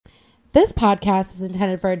This podcast is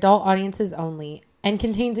intended for adult audiences only and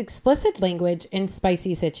contains explicit language in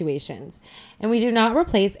spicy situations, and we do not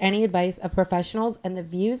replace any advice of professionals, and the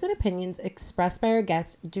views and opinions expressed by our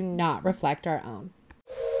guests do not reflect our own.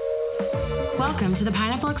 Welcome to the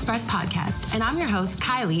Pineapple Express podcast, and I'm your host,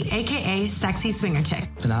 Kylie, aka Sexy Swinger Chick.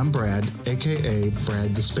 And I'm Brad, aka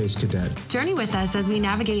Brad the Space Cadet. Journey with us as we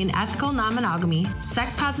navigate an ethical non-monogamy,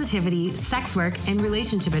 sex positivity, sex work, and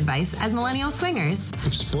relationship advice as millennial swingers.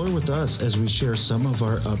 Explore with us as we share some of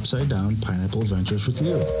our upside-down pineapple adventures with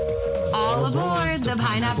you. All aboard the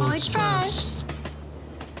Pineapple Express.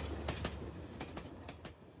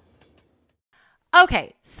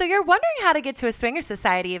 Okay, so you're wondering how to get to a Swinger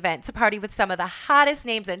Society event to party with some of the hottest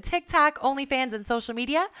names in TikTok, OnlyFans, and social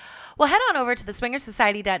media? Well, head on over to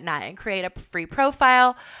theswingersociety.net and create a free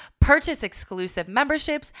profile, purchase exclusive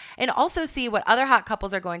memberships, and also see what other hot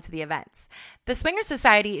couples are going to the events. The Swinger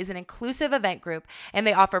Society is an inclusive event group, and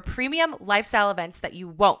they offer premium lifestyle events that you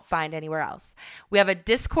won't find anywhere else. We have a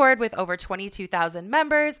Discord with over 22,000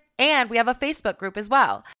 members, and we have a Facebook group as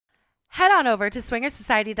well. Head on over to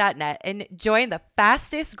swingersociety.net and join the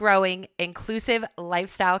fastest growing inclusive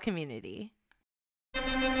lifestyle community.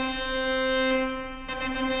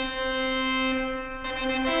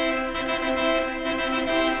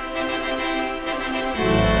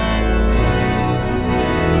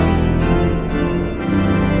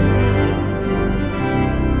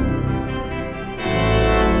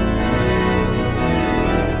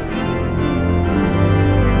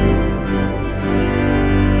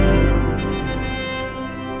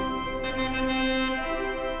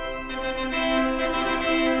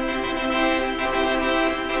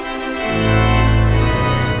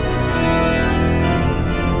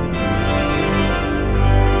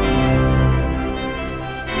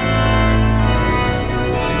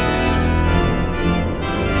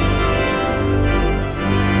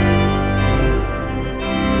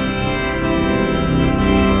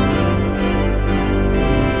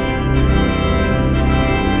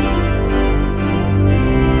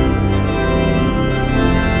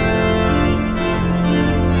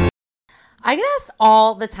 I get asked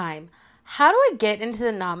all the time, how do I get into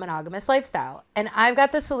the non-monogamous lifestyle? And I've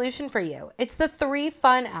got the solution for you. It's the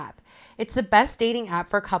 3Fun app. It's the best dating app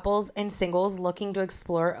for couples and singles looking to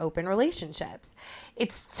explore open relationships.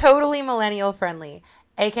 It's totally millennial friendly,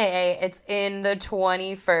 aka it's in the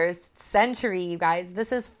 21st century, you guys.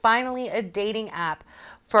 This is finally a dating app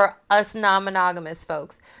for us non-monogamous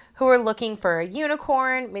folks who are looking for a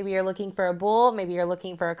unicorn. Maybe you're looking for a bull. Maybe you're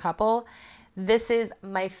looking for a couple. This is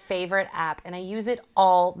my favorite app, and I use it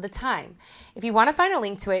all the time. If you want to find a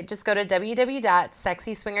link to it, just go to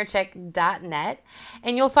www.sexyswingerchick.net,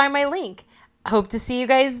 and you'll find my link. I hope to see you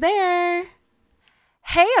guys there.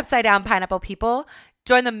 Hey, Upside Down Pineapple people.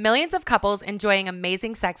 Join the millions of couples enjoying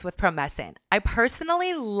amazing sex with Promescent. I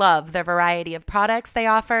personally love the variety of products they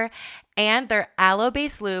offer, and their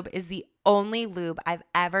aloe-based lube is the only lube I've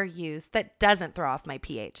ever used that doesn't throw off my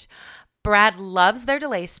pH. Brad loves their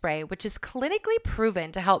delay spray, which is clinically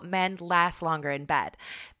proven to help men last longer in bed.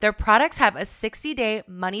 Their products have a 60-day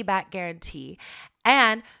money-back guarantee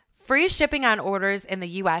and free shipping on orders in the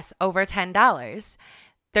U.S. over $10.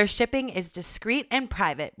 Their shipping is discreet and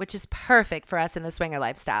private, which is perfect for us in the swinger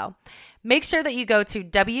lifestyle. Make sure that you go to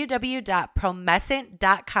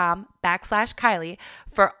www.promescent.com/Kylie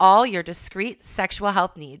for all your discreet sexual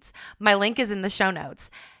health needs. My link is in the show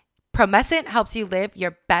notes. Promescent helps you live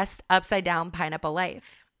your best upside-down pineapple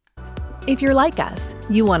life. If you're like us,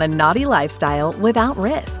 you want a naughty lifestyle without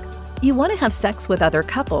risk. You want to have sex with other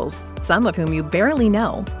couples, some of whom you barely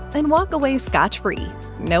know, and walk away scotch-free.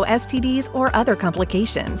 No STDs or other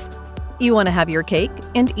complications. You want to have your cake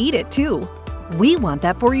and eat it too. We want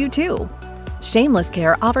that for you too. Shameless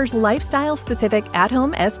Care offers lifestyle-specific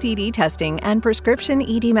at-home STD testing and prescription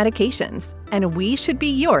ED medications, and we should be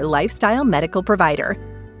your lifestyle medical provider.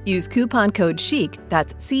 Use coupon code CHIC,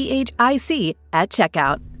 that's CHIC, at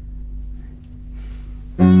checkout.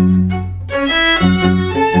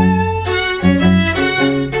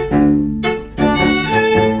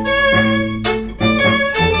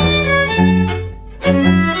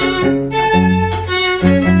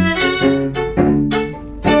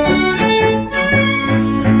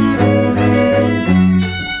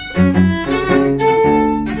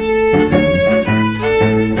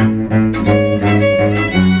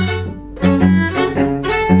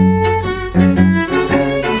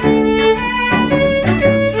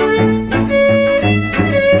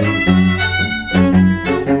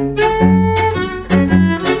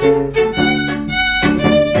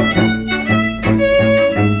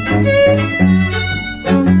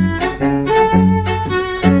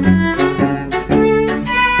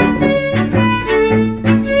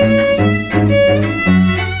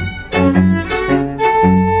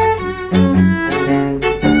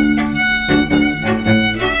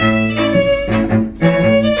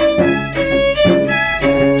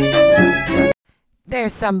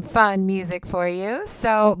 there's some fun music for you.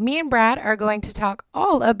 So me and Brad are going to talk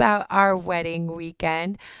all about our wedding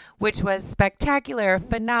weekend, which was spectacular,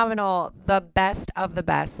 phenomenal, the best of the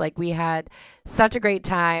best. Like, we had such a great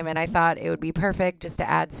time, and I thought it would be perfect just to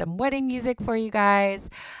add some wedding music for you guys.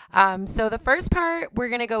 So the first part, we're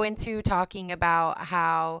going to go into talking about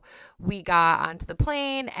how we got onto the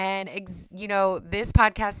plane. And, this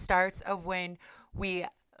podcast starts of when we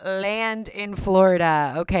land in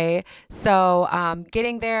Florida. Okay. So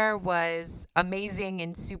getting there was amazing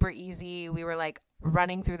and super easy. We were like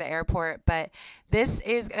running through the airport, but this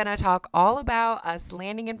is going to talk all about us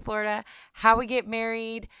landing in Florida, how we get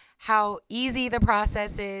married, how easy the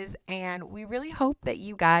process is, and we really hope that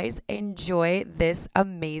you guys enjoy this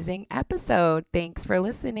amazing episode. Thanks for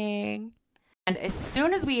listening. And as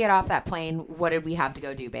soon as we get off that plane, what did we have to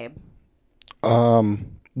go do, babe?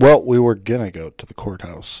 Well, we were going to go to the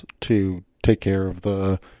courthouse to take care of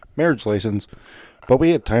the marriage license, but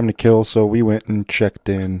we had time to kill, so we went and checked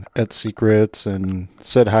in at Secrets and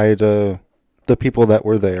said hi to the people that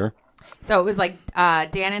were there. So it was like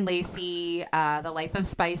Dan and Lacey, the Life of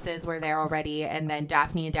Spices were there already, and then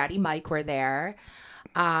Daphne and Daddy Mike were there.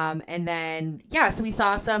 And then, so we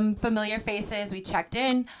saw some familiar faces. We checked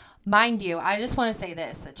in. Mind you, I just want to say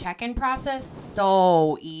this. The check-in process,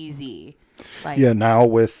 so easy. Now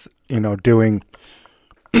with, doing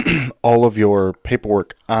all of your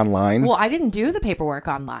paperwork online. Well, I didn't do the paperwork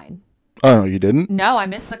online. Oh, no, you didn't? No, I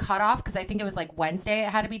missed the cutoff because I think it was like Wednesday it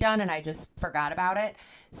had to be done, and I just forgot about it.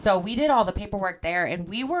 So we did all the paperwork there, and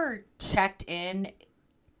we were checked in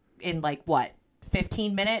like,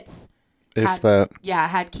 15 minutes? That. Yeah,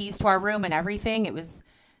 had keys to our room and everything. It was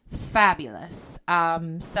fabulous.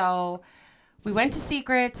 So we went to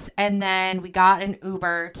Secrets, and then we got an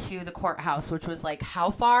Uber to the courthouse, which was like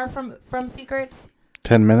how far from Secrets?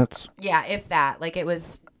 10 minutes. Yeah, if that. Like, it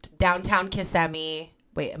was downtown Kissimmee.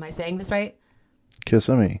 Wait, am I saying this right?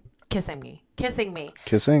 Kissimmee. Kissing me.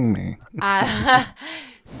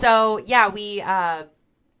 So, we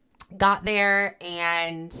got there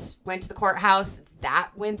and went to the courthouse.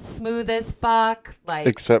 That went smooth as fuck.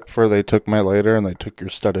 Except for they took my lighter and they took your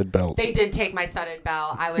studded belt. They did take my studded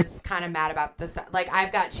belt. I was kind of mad about this. Like,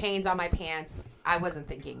 I've got chains on my pants. I wasn't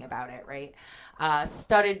thinking about it, right?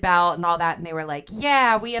 Studded belt and all that. And they were like,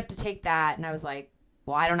 yeah, we have to take that. And I was like,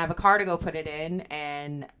 well, I don't have a car to go put it in.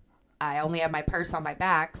 And I only have my purse on my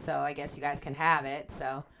back. So I guess you guys can have it.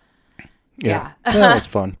 So, yeah. That was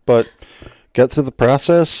fun. But get through the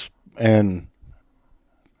process and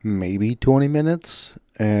maybe 20 minutes,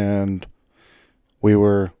 and we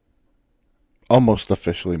were almost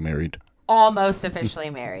officially married.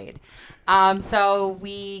 So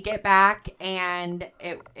we get back, and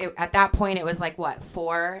it at that point, it was like,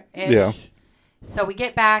 4-ish? Yeah. So we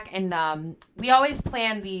get back, and we always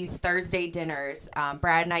plan these Thursday dinners.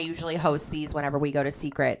 Brad and I usually host these whenever we go to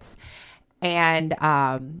Secrets. And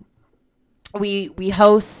we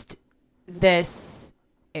host this.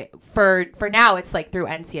 For now, it's like through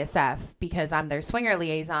NCSF because I'm their swinger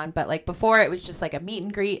liaison. But like before, it was just like a meet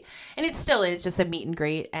and greet, and it still is just a meet and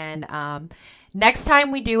greet. And next time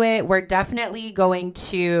we do it, we're definitely going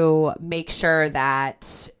to make sure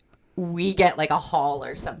that we get like a hall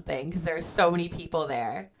or something because there's so many people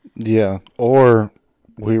there. Yeah, or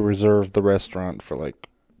we reserve the restaurant for like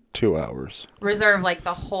 2 hours. Reserve like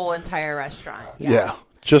the whole entire restaurant. Yeah,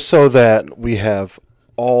 just so that we have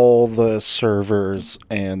all the servers,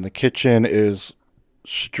 and the kitchen is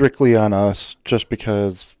strictly on us just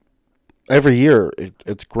because every year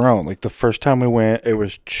it's grown. Like the first time we went, it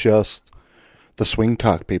was just the Swing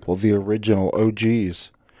Talk people, the original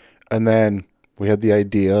OGs. And then we had the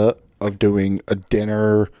idea of doing a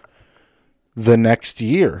dinner the next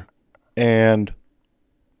year, and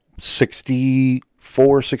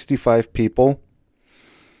 64, 65 people.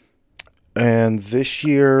 And this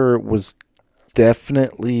year was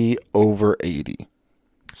definitely over 80.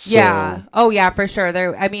 So, yeah. Oh yeah, for sure.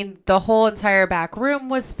 The whole entire back room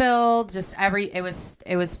was filled. It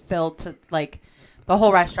was filled to like the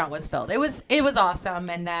whole restaurant was filled. It was awesome.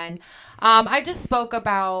 And then I just spoke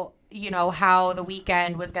about, how the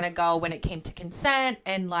weekend was going to go when it came to consent,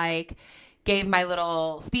 and like gave my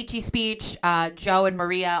little speechy speech. Joe and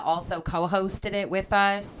Maria also co-hosted it with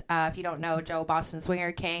us. If you don't know Joe,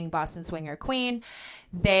 BostonSwingerKing, Boston Swinger Queen,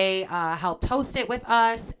 they helped host it with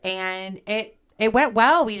us, and it went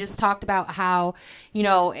well. We just talked about how,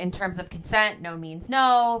 in terms of consent, no means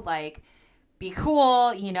no, like be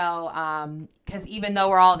cool, because even though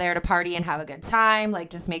we're all there to party and have a good time, like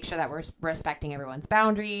just make sure that we're respecting everyone's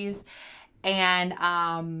boundaries. And,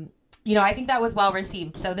 I think that was well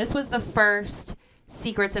received. So this was the first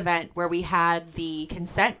Secrets event where we had the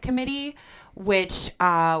consent committee, which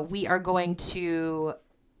we are going to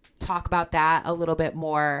talk about that a little bit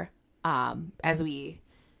more as we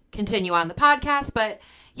continue on the podcast. But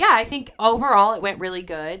yeah, I think overall it went really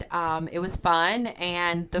good. It was fun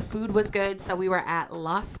and the food was good. So we were at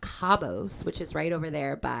Los Cabos, which is right over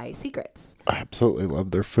there by Secrets. I absolutely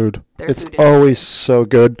love their food. It's food is always so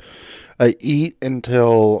good. I eat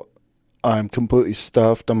until I'm completely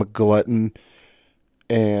stuffed. I'm a glutton.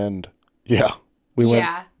 And yeah, we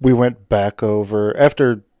went back over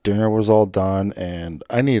after dinner was all done, and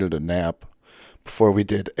I needed a nap before we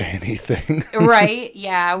did anything. Right.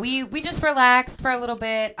 Yeah. We just relaxed for a little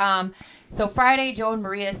bit. So Thursday, Joe and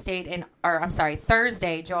Maria stayed in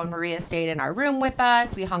our room with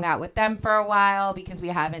us. We hung out with them for a while because we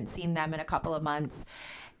haven't seen them in a couple of months.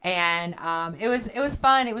 And it was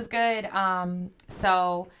fun. It was good.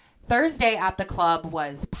 So Thursday at the club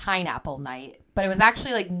was pineapple night, but it was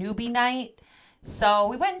actually like newbie night. So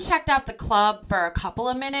we went and checked out the club for a couple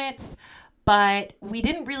of minutes, but we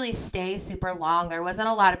didn't really stay super long. There wasn't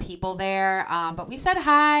a lot of people there, but we said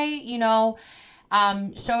hi,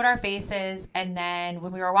 showed our faces. And then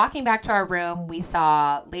when we were walking back to our room, we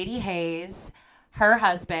saw Lady Hayes, her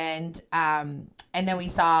husband, and then we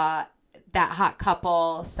saw that hot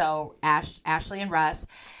couple, so Ashley and Russ.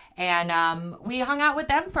 And we hung out with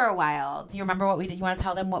them for a while. Do you remember what we did? You want to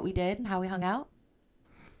tell them what we did and how we hung out?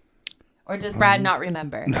 Or does Brad not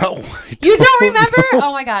remember? No. You don't remember?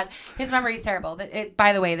 Oh, my God. His memory's terrible.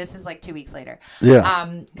 By the way, this is like 2 weeks later.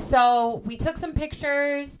 Yeah. So we took some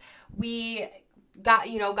pictures. We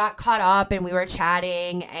got caught up and we were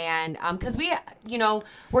chatting. And because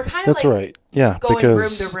we're kind of That's right. Yeah. Going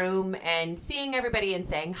room to room and seeing everybody and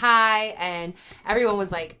saying hi. And everyone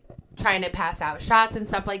was like trying to pass out shots and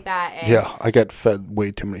stuff like that. And yeah, I got fed way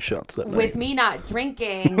too many shots that night. With me not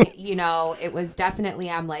drinking, it was definitely,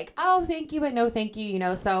 I'm like, oh, thank you, but no thank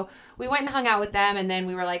you, So we went and hung out with them, and then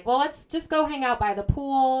we were like, well, let's just go hang out by the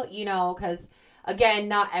pool, because, again,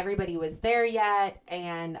 not everybody was there yet,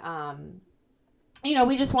 and,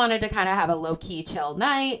 we just wanted to kind of have a low-key chill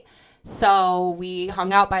night. So we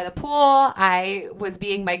hung out by the pool. I was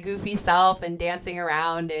being my goofy self and dancing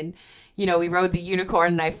around, and we rode the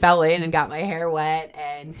unicorn and I fell in and got my hair wet.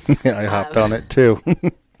 And yeah, I hopped on it too.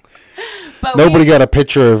 But nobody got a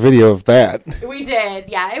picture or video of that. We did.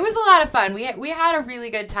 Yeah, it was a lot of fun. We had a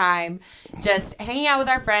really good time just hanging out with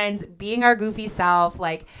our friends, being our goofy self,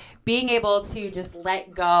 like being able to just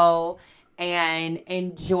let go and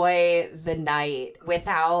enjoy the night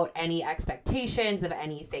without any expectations of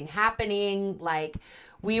anything happening. Like,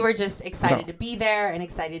 we were just excited to be there and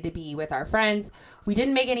excited to be with our friends. We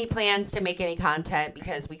didn't make any plans to make any content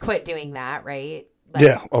because we quit doing that, right?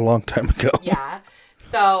 Yeah, a long time ago. Yeah.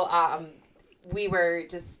 So we were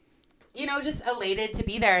just, just elated to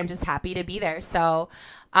be there and just happy to be there. So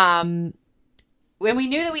when we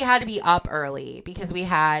knew that we had to be up early because we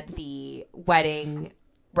had the wedding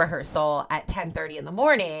rehearsal at 10:30 in the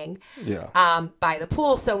morning by the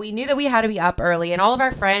pool, so we knew that we had to be up early, and all of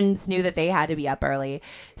our friends knew that they had to be up early,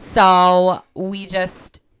 so we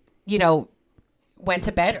just went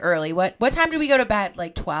to bed early. What time did we go to bed?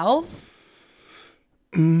 Like 12?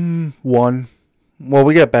 1. Well,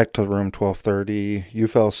 we got back to the room 12:30. You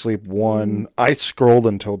fell asleep 1. I scrolled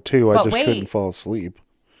until 2. I just couldn't fall asleep.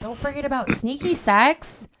 Don't forget about sneaky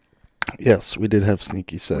sex. Yes, we did have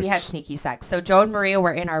sneaky sex. We had sneaky sex. So Joe and Maria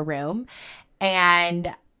were in our room,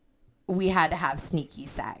 and we had to have sneaky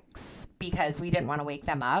sex because we didn't want to wake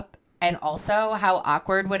them up. And also, how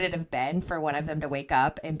awkward would it have been for one of them to wake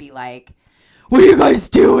up and be like, what are you guys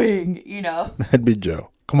doing? That'd be Joe.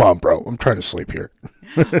 Come on, bro. I'm trying to sleep here.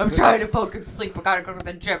 I'm trying to fucking sleep. I gotta go to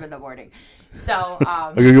the gym in the morning. So,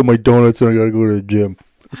 I gotta get my donuts and I gotta go to the gym.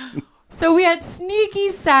 So we had sneaky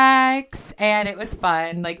sex, and it was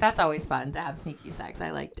fun. Like, that's always fun to have sneaky sex.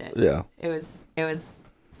 I liked it. Yeah. It was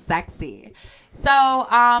sexy. So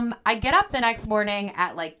I get up the next morning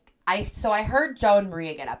at I heard Joe and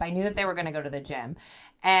Maria get up. I knew that they were going to go to the gym,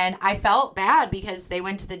 and I felt bad because they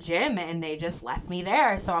went to the gym and they just left me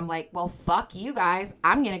there. So I'm like, well, fuck you guys.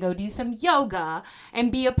 I'm going to go do some yoga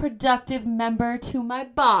and be a productive member to my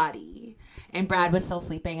body. And Brad was still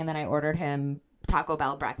sleeping, and then I ordered him Taco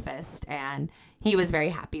Bell breakfast, and he was very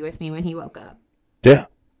happy with me when he woke up. Yeah.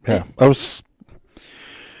 I was,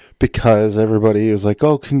 because everybody was like,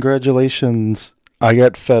 oh, congratulations. I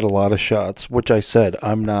got fed a lot of shots, which I said,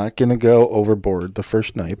 I'm not going to go overboard the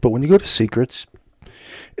first night, but when you go to Secrets,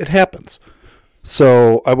 it happens.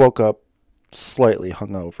 So I woke up slightly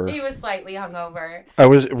hungover. He was slightly hungover. I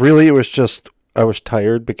was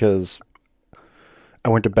tired because I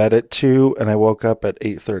went to bed at 2 and I woke up at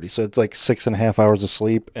 8:30. So it's like 6.5 hours of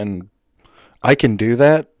sleep, and I can do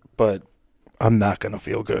that, but I'm not going to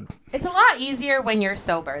feel good. It's a lot easier when you're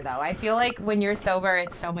sober, though. I feel like when you're sober,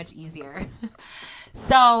 it's so much easier.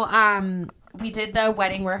 So we did the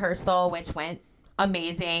wedding rehearsal, which went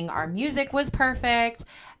amazing. Our music was perfect.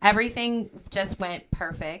 Everything just went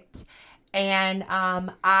perfect. And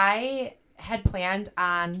I had planned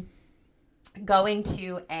on going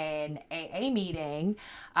to an AA meeting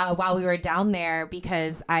while we were down there,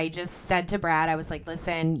 because I just said to Brad, I was like,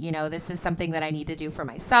 listen, this is something that I need to do for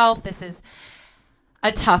myself. This is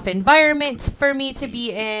a tough environment for me to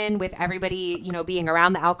be in, with everybody, being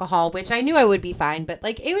around the alcohol, which I knew I would be fine. But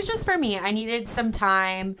like, it was just for me. I needed some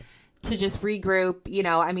time to just regroup.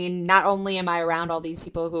 Not only am I around all these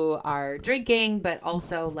people who are drinking, but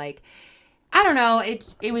also like, I don't know.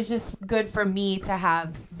 It was just good for me to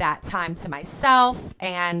have that time to myself,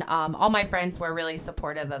 and all my friends were really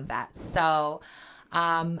supportive of that. So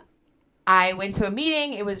I went to a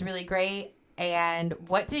meeting. It was really great. And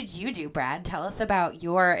what did you do, Brad? Tell us about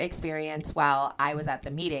your experience while I was at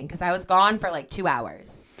the meeting, because I was gone for like 2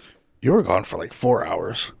 hours. You were gone for like 4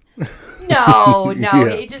 hours. No. Yeah.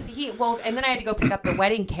 And then I had to go pick up the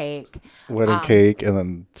wedding cake. Cake, and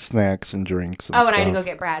then snacks and drinks. And I stuff. had to go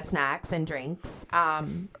get Brad snacks and drinks.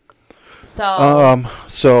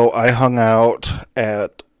 So I hung out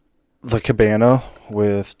at the cabana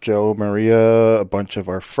with Joe, Maria, a bunch of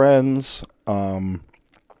our friends.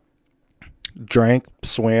 Drank,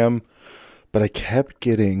 swam, but I kept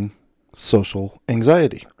getting social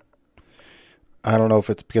anxiety. I don't know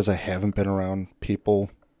if it's because I haven't been around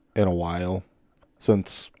people in a while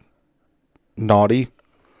since Naughty,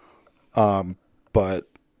 but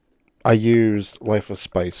I used Life of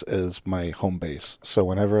Spice as my home base. So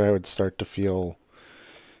whenever I would start to feel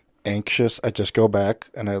anxious, I'd just go back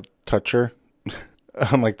and I'd touch her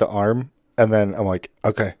on like the arm, and then I'm like,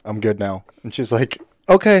 okay, I'm good now. And she's like,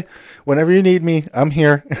 okay, whenever you need me, I'm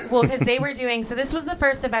here. Well, because they were so this was the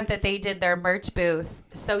first event that they did their merch booth.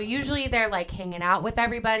 So usually they're like hanging out with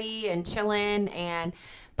everybody and chilling and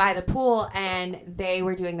by the pool, and they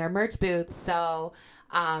were doing their merch booth. So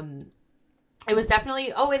it was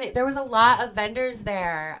definitely, there was a lot of vendors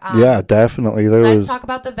there. Yeah, definitely. Let's talk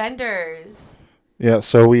about the vendors. Yeah,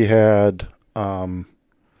 so we had the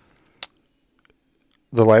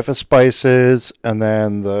Life of Spices, and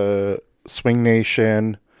then the Swing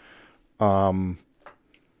Nation, Upside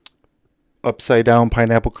Down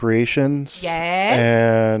Pineapple Creations. Yes.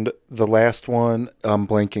 And the last one I'm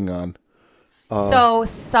blanking on. So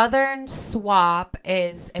Southern Swap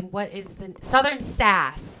is, and what is the Southern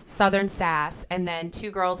Sass, and then Two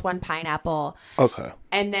Girls, One Pineapple. Okay.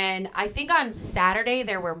 And then I think on Saturday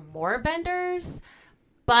there were more vendors,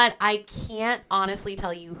 but I can't honestly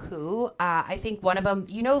tell you who. I think one of them,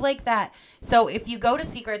 like that. So if you go to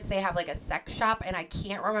Secrets, they have like a sex shop, and I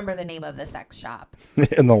can't remember the name of the sex shop.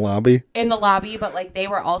 In the lobby? In the lobby, but like they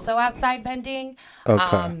were also outside vending.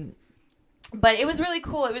 Okay. But it was really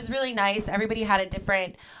cool. It was really nice. Everybody had a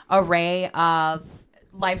different array of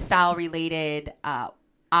lifestyle-related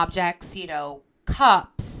objects,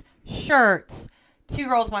 cups, shirts. Two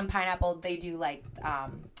Girls, One Pineapple, they do like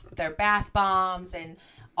their bath bombs and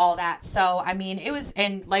all that. So, it was,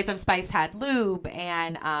 and Life of Spice had lube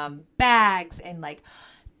and bags and like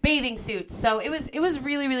bathing suits. So it was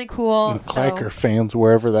really, really cool. And Clacker fans,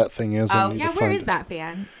 wherever that thing is. Oh, yeah, where is that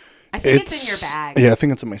fan? I think it's in your bag. Yeah, I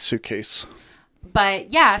think it's in my suitcase. But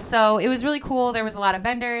yeah, so it was really cool. There was a lot of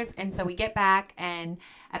vendors, and so we get back, and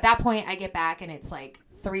at that point I get back and it's like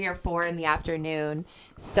 3 or 4 in the afternoon.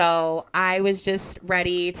 So I was just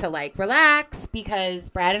ready to like relax, because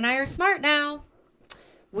Brad and I are smart now.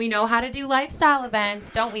 We know how to do lifestyle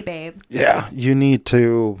events, don't we, babe? Yeah, you need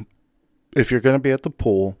to, if you're going to be at the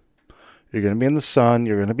pool, you're going to be in the sun,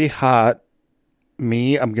 you're going to be hot.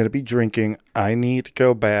 Me, I'm going to be drinking. I need to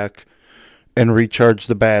go back and recharge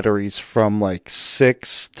the batteries from like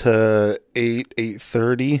 6 to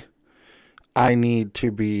 8:30. I need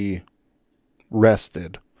to be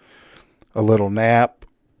rested. A little nap,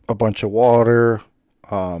 a bunch of water.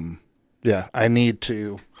 I need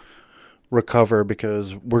to recover,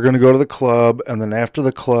 because we're going to go to the club, and then after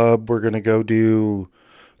the club, we're going to go do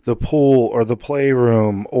the pool or the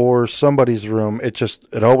playroom or somebody's room.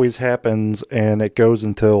 It always happens, and it goes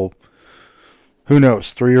until, who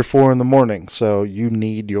knows, 3 or 4 in the morning. So you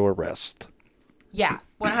need your rest. Yeah,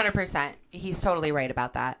 100%. He's totally right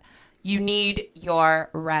about that. You need your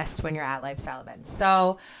rest when you're at lifestyle events.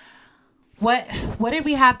 So What did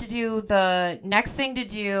we have to do? The next thing to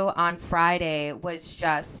do on Friday was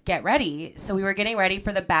just get ready. So we were getting ready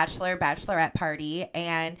for the bachelorette party,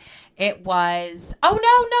 and it was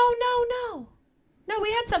no,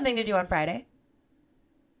 we had something to do on Friday.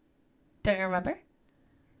 Don't you remember?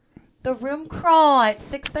 The room crawl at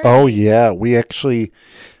 6:30. Oh yeah, we actually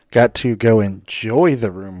got to go enjoy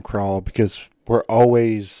the room crawl because we're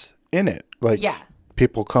always in it. Like,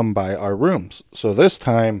 people come by our rooms. So this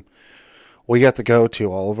time we got to go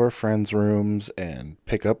to all of our friends' rooms and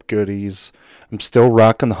pick up goodies. I'm still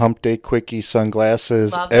rocking the Hump Day Quickie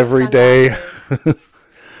sunglasses every day.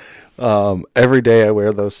 Every day I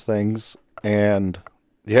wear those things. And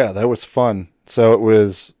yeah, that was fun. So it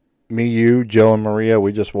was me, you, Joe, and Maria.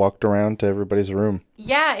 We just walked around to everybody's room.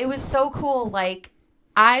 Yeah, it was so cool. Like,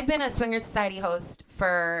 I've been a Swinger Society host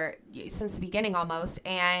since the beginning almost.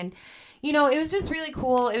 And, you know, it was just really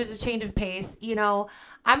cool. It was a change of pace. You know,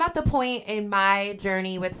 I'm at the point in my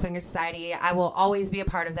journey with Swinger Society. I will always be a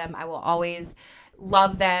part of them. I will always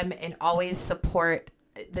love them and always support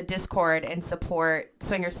the Discord and support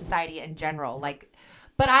Swinger Society in general. Like,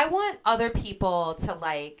 but I want other people to,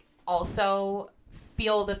 like, also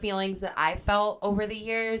feel the feelings that I felt over the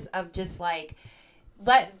years of just, like,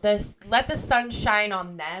 let the sun shine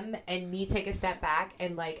on them and me take a step back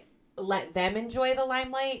and, like, let them enjoy the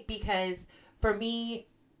limelight, because for me,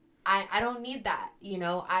 I don't need that, you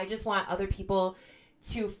know. I just want other people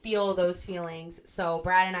to feel those feelings. So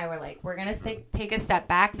Brad and I were like, we're going to take a step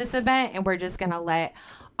back this event, and we're just going to let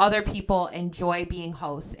other people enjoy being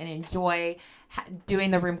hosts and enjoy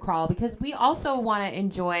doing the room crawl, because we also want to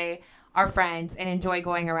enjoy our friends and enjoy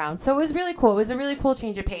going around. So it was really cool. It was a really cool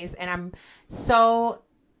change of pace, and I'm so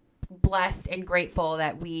blessed and grateful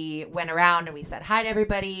that we went around and we said hi to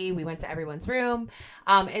everybody. We went to everyone's room,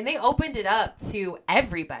 and they opened it up to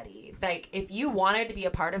everybody. Like, if you wanted to be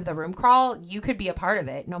a part of the room crawl, you could be a part of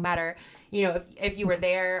it, no matter, you know, if you were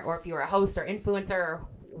there or if you were a host or influencer or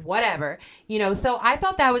whatever, you know. So I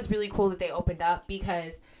thought that was really cool that they opened up,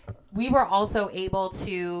 because we were also able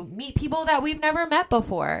to meet people that we've never met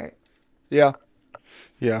before. Yeah,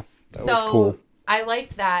 that was cool. I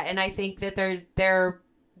liked that, and I think that they're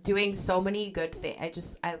doing so many good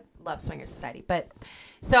things. I love Swinger Society. But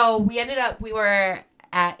so we were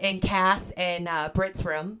in Cass and Britt's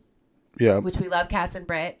room. Yeah. Which we love, Cass and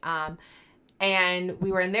Britt. And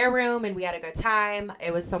we were in their room and we had a good time.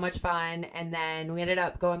 It was so much fun. And then we ended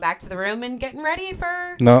up going back to the room and getting ready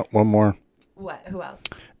for... No, one more. What? Who else?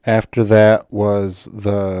 After that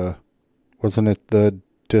wasn't it the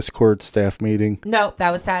Discord staff meeting? No,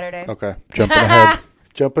 that was Saturday. Okay. Jumping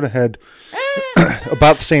ahead.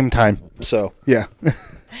 About the same time. So, yeah.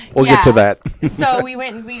 We'll get to that. So we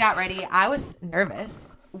went and we got ready. I was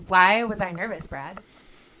nervous. Why was I nervous, Brad?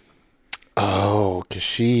 Oh, because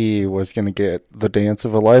she was going to get the dance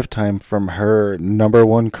of a lifetime from her number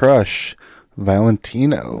one crush,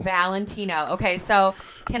 Valentino. Okay, so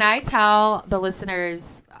can I tell the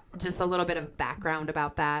listeners just a little bit of background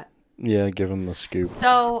about that? Yeah, give him the scoop.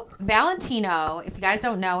 So Valentino, if you guys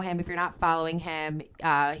don't know him, if you're not following him,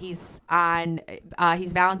 he's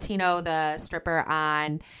Valentino the stripper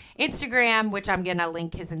on Instagram, which I'm going to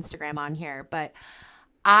link his Instagram on here. But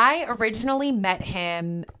I originally met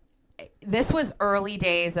him. This was early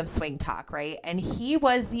days of Swing Talk, right? And he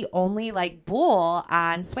was the only, like, bull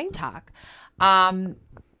on Swing Talk. And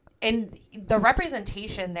the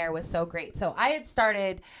representation there was so great. So I had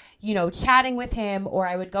started, you know, chatting with him, or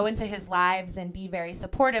I would go into his lives and be very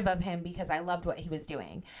supportive of him because I loved what he was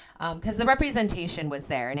doing. Because the representation was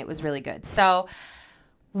there and it was really good. So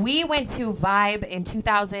we went to Vibe in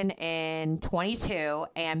 2022,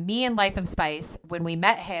 and me and Life of Spice, when we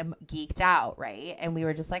met him, geeked out, right? And we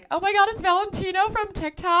were just like, oh my God, it's Valentino from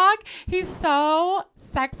TikTok. He's so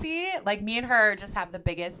sexy. Like, me and her just have the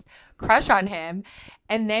biggest crush on him.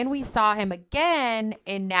 And then we saw him again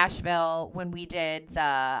in Nashville when we did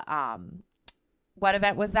the, what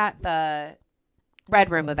event was that? The Red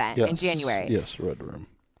Room event in January. Yes, Red Room.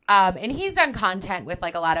 And he's done content with,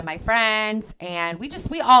 like, a lot of my friends, and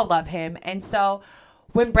we all love him. And so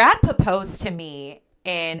when Brad proposed to me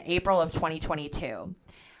in April of 2022,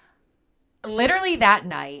 literally that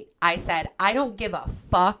night, I said, I don't give a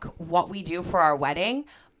fuck what we do for our wedding,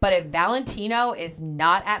 but if Valentino is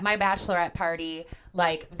not at my bachelorette party,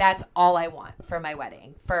 like, that's all I want for my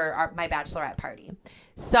wedding, for my bachelorette party.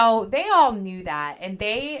 So they all knew that, and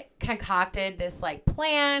they concocted this, like,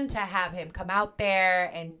 plan to have him come out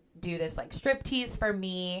there and do this, like, striptease for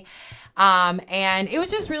me. And it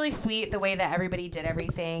was just really sweet the way that everybody did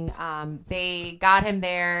everything. They got him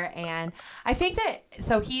there, and I think that,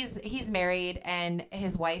 so he's married, and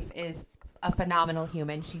his wife is a phenomenal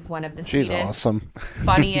human. She's one of the She's sweetest, awesome.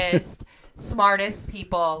 funniest, smartest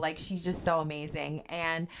people. Like, she's just so amazing.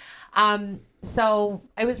 And so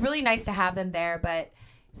it was really nice to have them there. But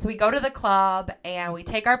so we go to the club and we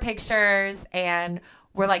take our pictures and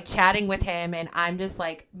we're like chatting with him. And I'm just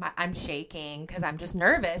like, I'm shaking because I'm just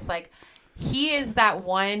nervous. Like, he is that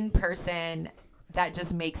one person that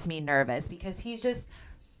just makes me nervous because he's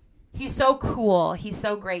so cool. He's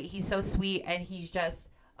so great. He's so sweet. And he's just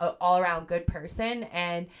an all around good person.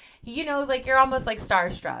 And, you know, like, you're almost like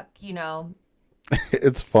starstruck, you know?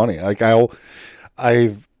 It's funny. Like,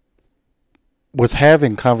 I was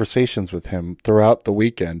having conversations with him throughout the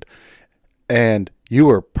weekend, and you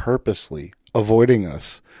were purposely avoiding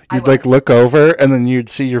us. You'd like look over, and then you'd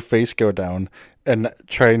see your face go down and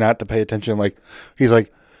try not to pay attention. Like, he's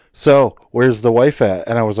like, "So, where's the wife at?"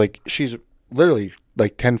 And I was like, "She's literally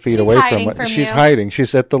like 10 feet away from she's you. hiding.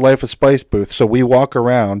 She's at the Life of Spice booth." So we walk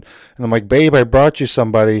around, and I'm like, "Babe, I brought you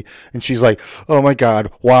somebody." And she's like, "Oh my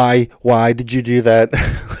God, why did you do that?"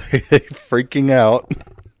 Freaking out.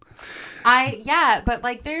 But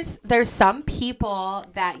like there's some people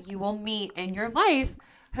that you will meet in your life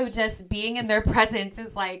who just being in their presence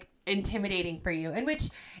is like intimidating for you, and which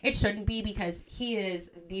it shouldn't be because he is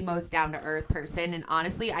the most down to earth person. And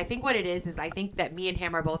honestly, I think what it is I think that me and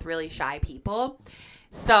him are both really shy people.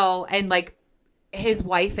 So, and like his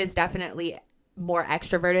wife is definitely more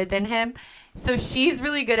extroverted than him. So she's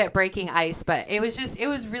really good at breaking ice, but it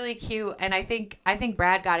was really cute. And I think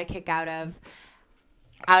Brad got a kick out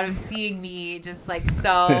of seeing me just like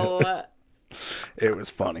so. It was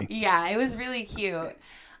funny. Yeah, it was really cute.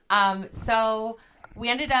 So we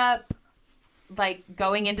ended up like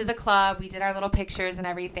going into the club. We did our little pictures and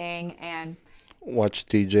everything, and watched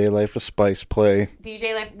DJ Life of Spice play.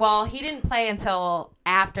 Well, he didn't play until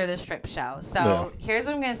after the strip show. So Here's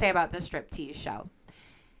what I'm going to say about the striptease show.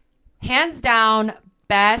 Hands down,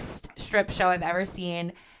 best strip show I've ever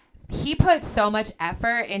seen. He puts so much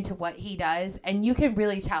effort into what he does, and you can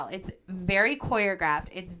really tell. It's very choreographed.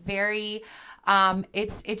 It's very,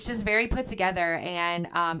 it's just very put together. And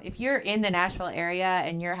if you're in the Nashville area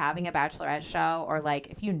and you're having a bachelorette show, or like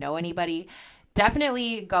if you know anybody,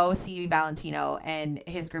 definitely go see Valentino and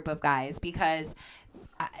his group of guys, because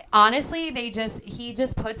honestly, he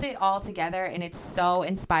just puts it all together, and it's so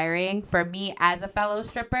inspiring for me as a fellow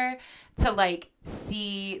stripper to like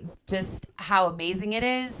see just how amazing it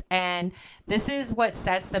is. And this is what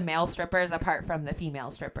sets the male strippers apart from the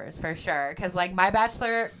female strippers for sure. Cause like my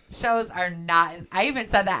bachelor shows are not, I even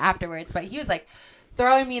said that afterwards, but he was like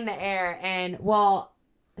throwing me in the air. And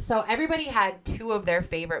so everybody had two of their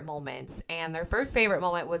favorite moments, and their first favorite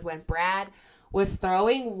moment was when Brad was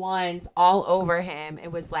throwing ones all over him.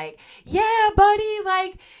 It was like, yeah, buddy,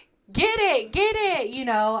 like, get it, you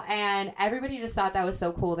know, and everybody just thought that was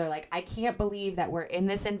so cool. They're like, I can't believe that we're in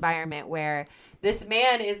this environment where this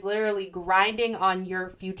man is literally grinding on your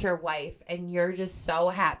future wife, and you're just so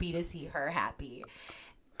happy to see her happy.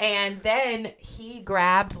 And then he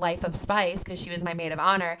grabbed Life of Spice, because she was my maid of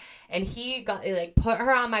honor, and he got like put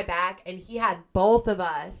her on my back, and he had both of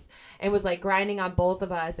us and was like grinding on both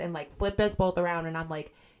of us and like flipped us both around. And I'm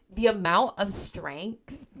like, the amount of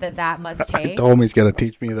strength that must take. I told him he's got to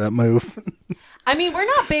teach me that move. I mean, we're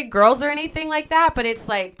not big girls or anything like that, but it's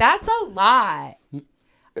like, that's a lot. Yeah.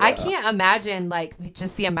 I can't imagine like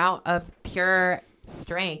just the amount of pure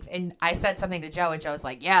strength. And I said something to Joe, and Joe's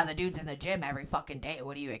like, yeah, the dude's in the gym every fucking day.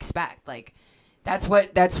 What do you expect? Like, that's what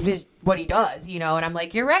he does, you know? And I'm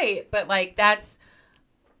like, you're right. But like, that's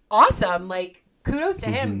awesome. Like, kudos to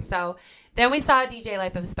him. So then we saw DJ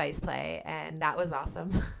Life of Spice play, and that was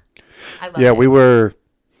awesome. I love it. We were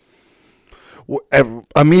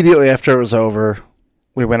immediately after it was over,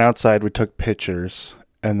 we went outside, we took pictures,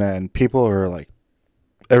 and then people are like,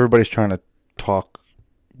 everybody's trying to talk,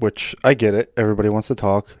 which I get it. Everybody wants to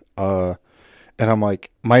talk. And I'm like,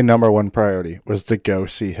 my number one priority was to go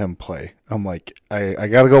see him play. I'm like, I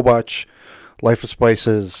got to go watch Life of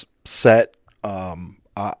Spice's set.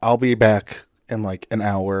 I'll be back in like an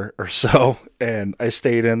hour or so. And I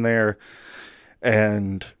stayed in there,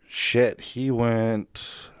 and shit, he went,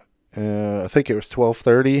 I think it was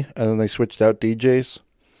 12:30, and then they switched out DJs.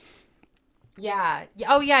 Yeah.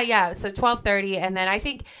 Oh, yeah. So 12:30, and then I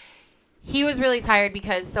think he was really tired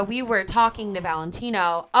because, so we were talking to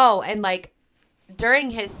Valentino. Oh, and like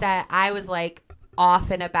during his set, I was like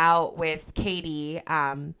off and about with Katie,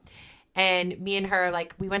 and me and her,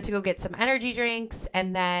 like, we went to go get some energy drinks,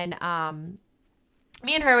 and then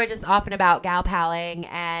me and her were just off and about gal palling,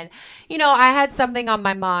 and, you know, I had something on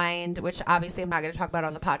my mind, which obviously I'm not going to talk about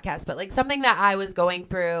on the podcast, but like something that I was going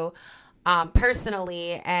through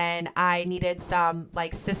personally, and I needed some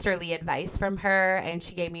like sisterly advice from her, and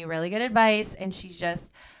she gave me really good advice, and she's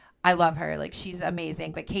just, I love her. Like, she's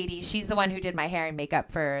amazing. But Katie, she's the one who did my hair and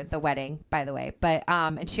makeup for the wedding, by the way. But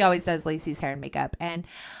and she always does Lacey's hair and makeup. And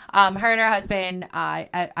her and her husband,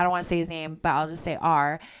 I don't want to say his name, but I'll just say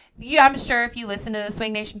R. Yeah, I'm sure if you listen to the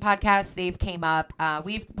Swing Nation podcast, they've came up.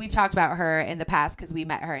 We've talked about her in the past because we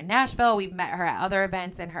met her in Nashville. We've met her at other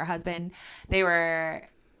events, and her husband, they were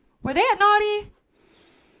they at Naughty?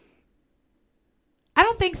 I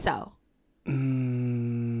don't think so.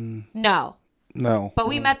 No. But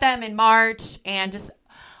we met them in March, and just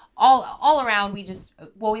all around,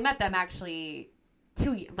 we met them actually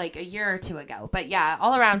a year or two ago. But yeah,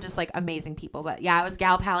 all around, just like amazing people. But yeah, I was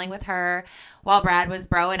gal palling with her while Brad was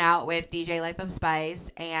broing out with DJ Life of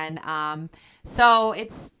Spice. And so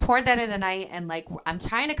it's toward the end of the night, and like I'm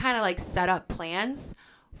trying to kind of like set up plans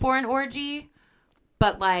for an orgy.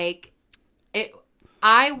 But like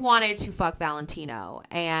I wanted to fuck Valentino,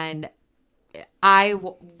 and I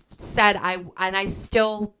said I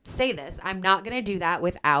still say this, I'm not going to do that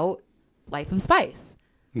without Life of Spice.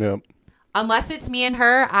 Yep. Unless it's me and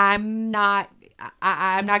her, I'm not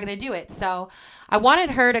going to do it. So I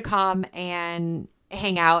wanted her to come and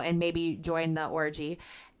hang out and maybe join the orgy.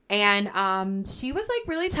 And she was like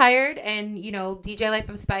really tired, and DJ Life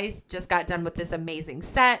of Spice just got done with this amazing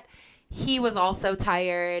set. He was also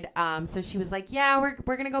tired. So she was like, yeah, we're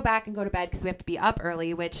going to go back and go to bed because we have to be up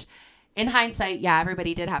early, which in hindsight, yeah,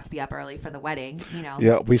 everybody did have to be up early for the wedding,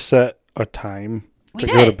 Yeah, we set a time to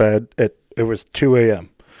go to bed. It was 2 a.m.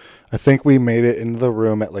 I think we made it into the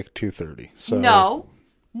room at like 2:30. So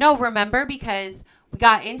No, remember, because we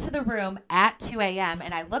got into the room at 2 a.m.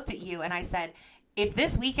 and I looked at you and I said, if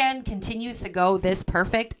this weekend continues to go this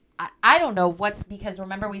perfect, I don't know because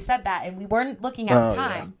remember we said that and we weren't looking at the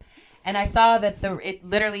time. Yeah. And I saw that it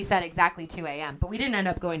literally said exactly 2 a.m. But we didn't end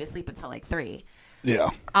up going to sleep until like 3. Yeah.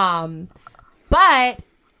 But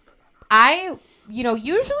I,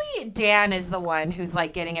 usually Dan is the one who's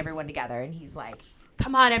like getting everyone together, and he's like,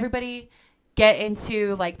 come on, everybody, get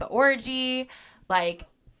into like the orgy. Like,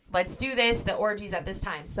 let's do this. The orgy's at this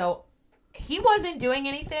time. So he wasn't doing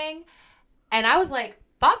anything. And I was like,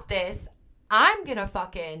 fuck this. I'm going to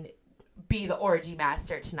fucking be the orgy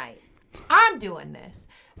master tonight. I'm doing this.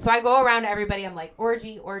 So I go around to everybody. I'm like,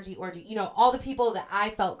 orgy, orgy, orgy. All the people that I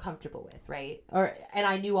felt comfortable with, right? And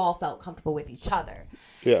I knew all felt comfortable with each other.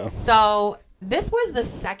 Yeah. So this was the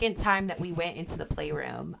second time that we went into the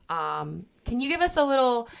playroom. Can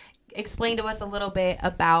you explain to us a little bit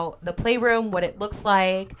about the playroom, what it looks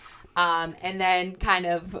like, and then kind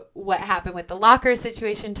of what happened with the locker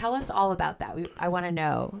situation? Tell us all about that. I want to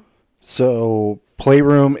know. So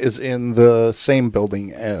playroom is in the same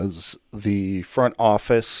building as the front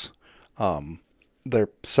office. They're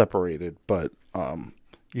separated, but I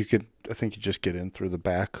think you just get in through the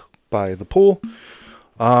back by the pool.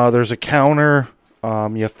 There's a counter.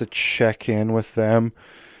 You have to check in with them.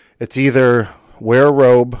 It's either wear a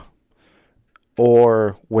robe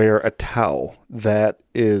or wear a towel. That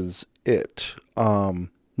is it.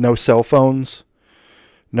 No cell phones,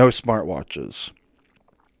 no smartwatches.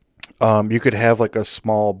 You could have like a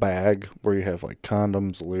small bag where you have like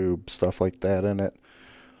condoms, lube, stuff like that in it.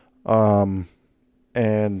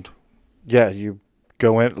 And yeah, you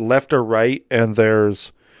go in left or right, and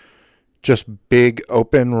there's just big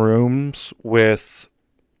open rooms with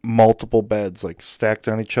multiple beds like stacked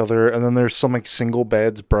on each other. And then there's some like single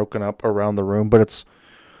beds broken up around the room, but it's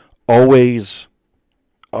always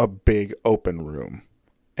a big open room.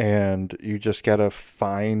 And you just got to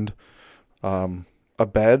find a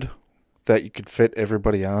bed that you could fit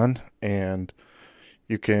everybody on, and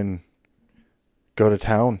you can go to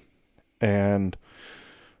town. And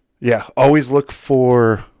yeah, always look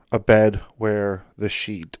for a bed where the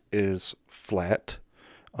sheet is flat.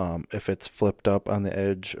 If it's flipped up on the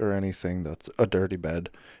edge or anything, that's a dirty bed,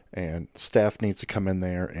 and staff needs to come in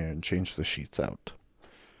there and change the sheets out.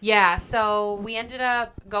 Yeah, so we ended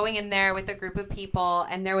up going in there with a group of people,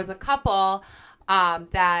 and there was a couple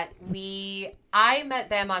that I met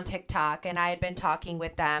them on TikTok, and I had been talking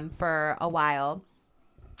with them for a while,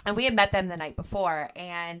 and we had met them the night before,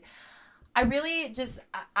 and I really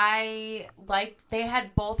they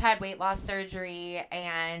had both had weight loss surgery,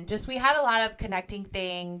 and just we had a lot of connecting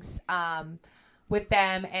things with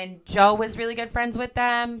them, and Joe was really good friends with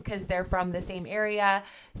them because they're from the same area.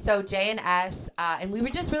 So Jay and S, and we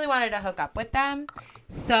just really wanted to hook up with them.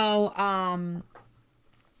 So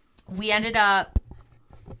we ended up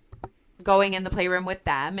going in the playroom with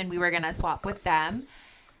them, and we were gonna swap with them.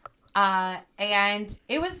 And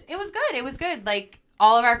it was good. It was good. Like,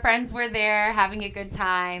 all of our friends were there having a good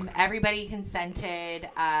time. Everybody consented.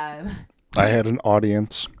 I had an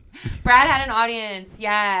audience. Brad had an audience,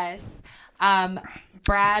 yes.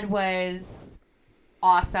 Brad was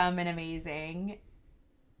awesome and amazing.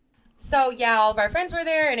 So, yeah, all of our friends were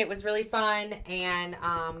there, and it was really fun. And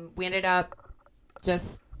we ended up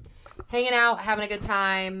just hanging out, having a good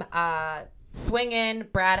time, swinging.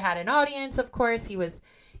 Brad had an audience, of course. He was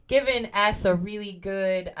giving us a really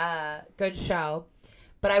good show.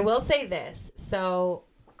 But I will say this. So,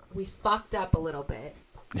 we fucked up a little bit.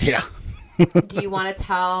 Yeah. Do you want to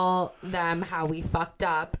tell them how we fucked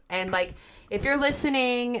up? And, like, if you're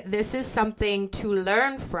listening, this is something to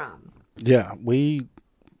learn from. Yeah, we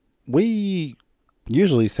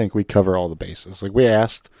usually think we cover all the bases. Like, we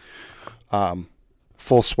asked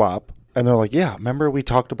full swap, and they're like, yeah, remember we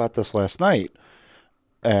talked about this last night?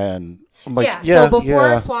 And I'm like, so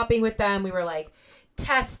before swapping with them, we were like,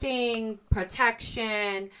 testing,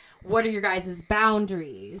 protection, what are your guys'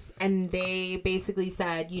 boundaries? And they basically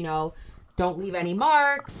said, don't leave any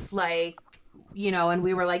marks, like, and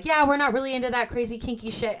we were like, yeah, we're not really into that crazy kinky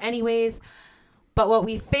shit anyways. But what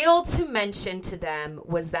we failed to mention to them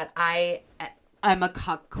was that I'm a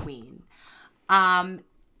cuck queen. And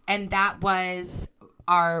that was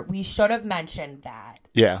we should have mentioned that.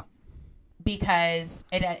 Yeah. Because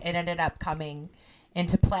it ended up coming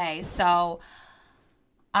into play. So,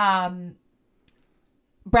 Brad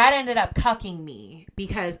ended up cucking me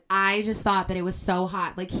because I just thought that it was so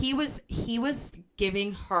hot. Like, he was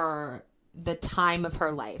giving her the time of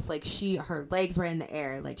her life. Like, her legs were in the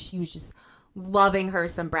air. Like, she was just loving her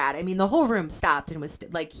some Brad. I mean, the whole room stopped and was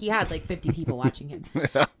like, he had like 50 people watching him.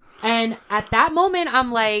 Yeah. And at that moment,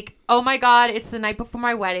 I'm like, oh my God, it's the night before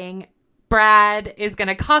my wedding. Brad is going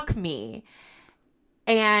to cuck me.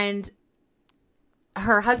 And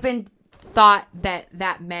her husband thought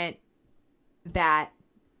that meant that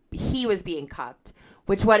he was being cucked,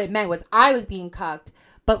 which what it meant was I was being cucked.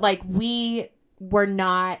 But like, we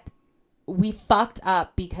fucked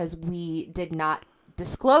up because we did not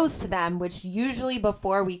disclose to them, which usually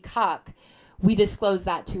before we cuck, we disclose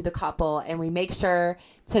that to the couple and we make sure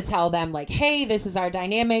to tell them like, hey, this is our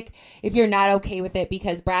dynamic. If you're not okay with it,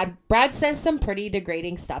 because Brad says some pretty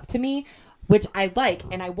degrading stuff to me, which I like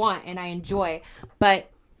and I want and I enjoy. But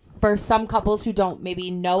for some couples who don't maybe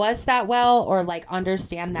know us that well or like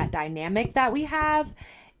understand that dynamic that we have,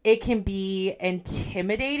 it can be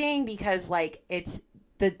intimidating because like it's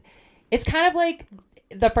kind of like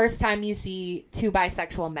the first time you see two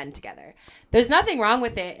bisexual men together. There's nothing wrong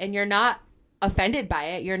with it and you're not offended by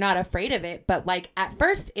it. You're not afraid of it. But like at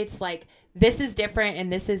first it's like, this is different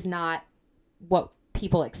and this is not what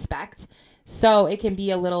people expect. So it can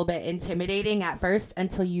be a little bit intimidating at first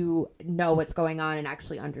until you know what's going on and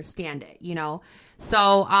actually understand it,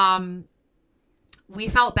 So we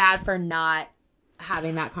felt bad for not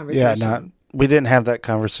having that conversation. Yeah, we didn't have that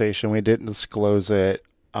conversation. We didn't disclose it.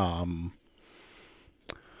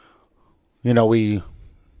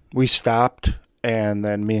 We stopped, and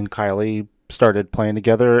then me and Kylie started playing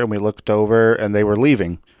together, and we looked over, and they were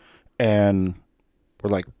leaving. And we're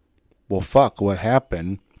like, well, fuck, what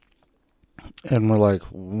happened? And we're like,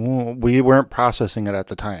 well, we weren't processing it at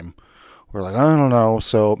the time. We're like, I don't know.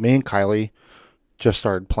 So me and Kylie just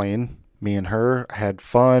started playing. Me and her had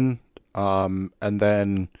fun. And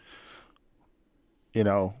then,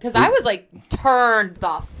 because I was like turned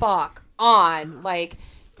the fuck on. Like,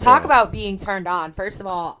 talk about being turned on. First of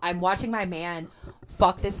all, I'm watching my man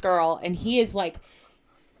fuck this girl, and he is like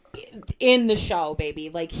in the show, baby.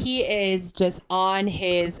 Like, he is just on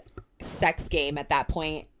his sex game at that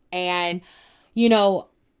point. And,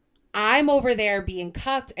 I'm over there being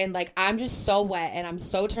cucked and like, I'm just so wet and I'm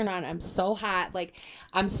so turned on. I'm so hot. Like,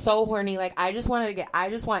 I'm so horny. Like, I just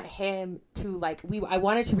want him to like, I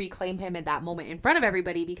wanted to reclaim him at that moment in front of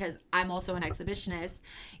everybody because I'm also an exhibitionist,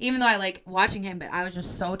 even though I like watching him, but I was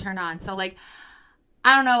just so turned on. So like,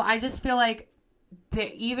 I don't know. I just feel like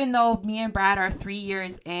that even though me and Brad are 3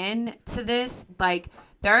 years in to this, like,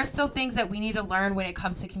 there are still things that we need to learn when it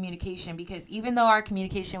comes to communication, because even though our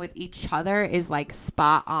communication with each other is like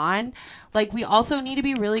spot on, like, we also need to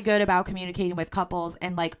be really good about communicating with couples.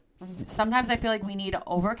 And like, sometimes I feel like we need to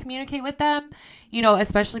over communicate with them,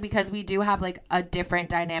 especially because we do have like a different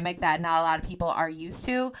dynamic that not a lot of people are used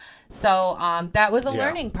to. So that was a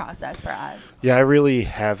learning process for us. Yeah, I really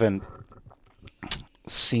haven't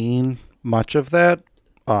seen much of that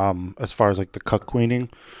as far as like the cuck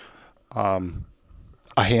queening.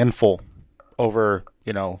 A handful over,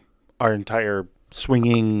 our entire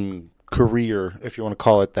swinging career, if you want to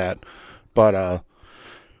call it that. But,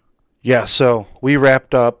 so we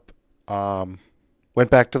wrapped up, went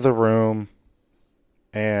back to the room,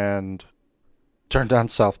 and turned on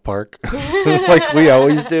South Park like we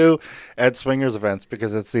always do at swingers events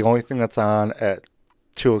because it's the only thing that's on at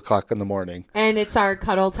 2:00 in the morning. And it's our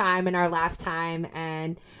cuddle time and our laugh time.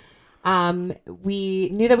 And we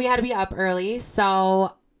knew that we had to be up early.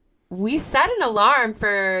 So we set an alarm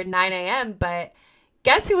for 9 a.m. But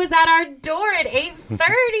guess who was at our door at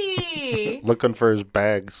 8:30? Looking for his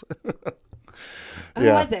bags. Who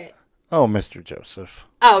was it? Oh, Mr. Joseph.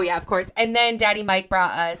 Oh, yeah, of course. And then Daddy Mike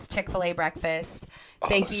brought us Chick-fil-A breakfast.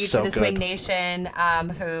 Thank you to the Swing Nation,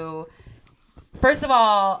 who, first of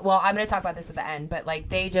all, well, I'm going to talk about this at the end, but like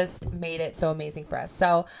they just made it so amazing for us.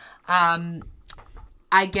 So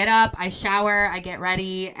I get up, I shower, I get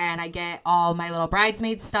ready, and I get all my little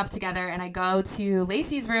bridesmaids stuff together, and I go to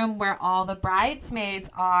Lacey's room where all the bridesmaids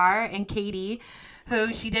are, and Katie,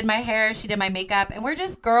 who she did my hair, she did my makeup, and we're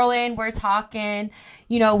just girling, we're talking.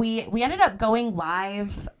 You know, we ended up going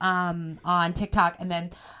live on TikTok, and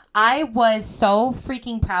then I was so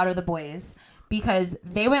freaking proud of the boys because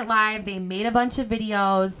they went live, they made a bunch of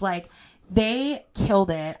videos, like they killed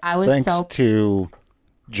it. I was Thanks to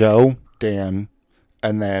Joe, Dan,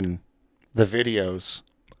 and then the videos,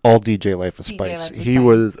 all DJ Life of Spice. He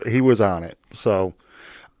was on it. So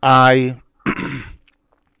I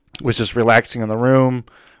was just relaxing in the room.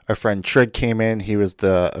 Our friend Trig came in. He was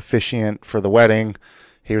the officiant for the wedding.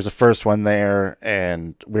 He was the first one there,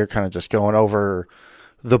 and we were kind of just going over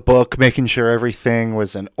the book, making sure everything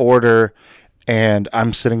was in order. And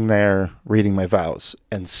I'm sitting there reading my vows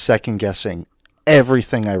and second guessing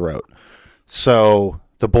everything I wrote. So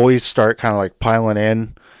the boys start kind of like piling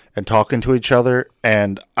in and talking to each other,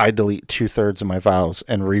 and I delete 2/3 of my vows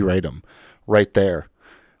and rewrite them right there.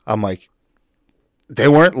 I'm like, they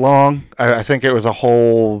weren't long. I think it was a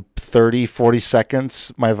whole 30, 40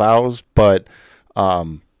 seconds, my vows. But,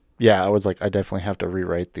 yeah, I was like, I definitely have to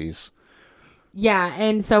rewrite these. Yeah,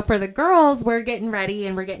 and so for the girls, we're getting ready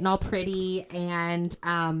and we're getting all pretty. And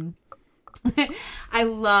I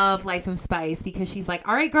love Life of Spice because she's like,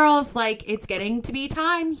 all right, girls, like it's getting to be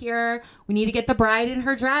time here. We need to get the bride in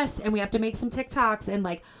her dress and we have to make some TikToks and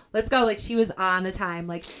like, let's go. Like she was on the time.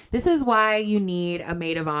 Like this is why you need a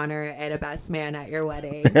maid of honor and a best man at your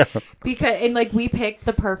wedding. Because and like we picked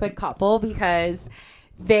the perfect couple because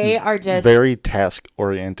they are just very task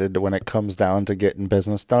oriented when it comes down to getting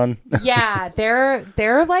business done. Yeah,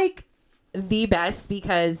 they're like the best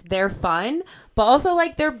because they're fun, but also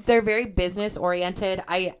like they're very business oriented.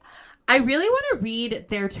 I really want to read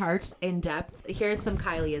their charts in depth. Here's some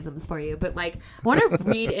Kylieisms for you, but like I want to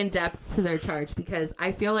read in depth to their charts because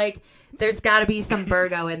I feel like there's got to be some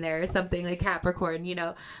Virgo in there or something like Capricorn, you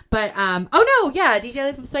know. But oh no, yeah, DJ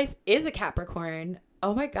Life of Spice is a Capricorn.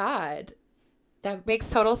 Oh my god. That makes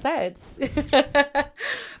total sense.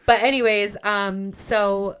 But anyways,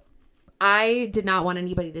 so I did not want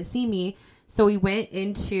anybody to see me. So we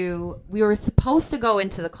were supposed to go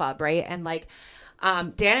into the club, right? And like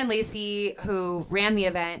Dan and Lacey, who ran the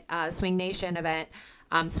event, Swing Nation event,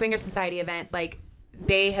 Swinger Society event, like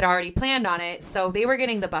they had already planned on it. So they were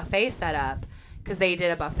getting the buffet set up because they did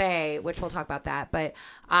a buffet, which we'll talk about that. But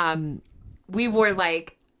we were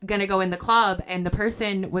like, gonna go in the club and the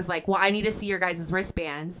person was like, well, I need to see your guys'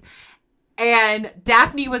 wristbands. And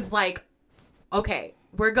Daphne was like, okay,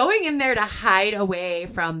 we're going in there to hide away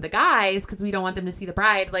from the guys because we don't want them to see the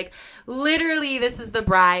bride. Like literally this is the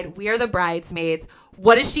bride, we are the bridesmaids.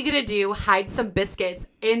 What is she gonna do? Hide some biscuits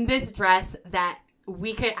in this dress that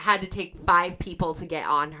had to take 5 people to get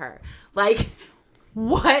on her. Like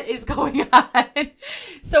what is going on?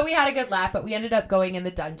 So we had a good laugh, but we ended up going in the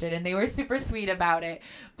dungeon and they were super sweet about it.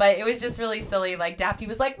 But it was just really silly. Like Daphne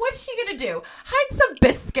was like, what's she going to do? Hide some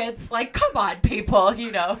biscuits? Like, come on, people, you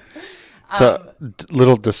know? So,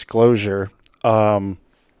 little disclosure. Time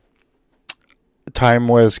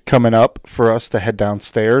was coming up for us to head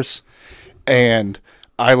downstairs. And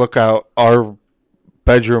I look out our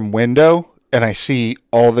bedroom window. And I see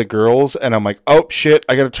all the girls, and I'm like, oh, shit,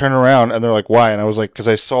 I got to turn around. And they're like, why? And I was like, because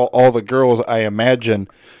I saw all the girls. I imagine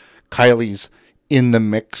Kylie's in the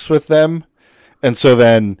mix with them. And so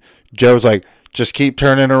then Joe's like, just keep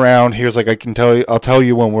turning around. He was like, I'll tell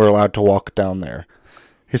you when we're allowed to walk down there.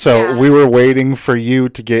 So we were waiting for you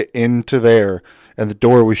to get into there, and the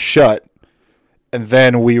door was shut. And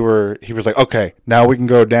then he was like, okay, now we can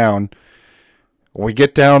go down. We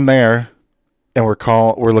get down there. And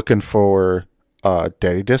we're looking for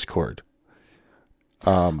Daddy Discord.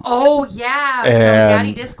 Oh yeah, so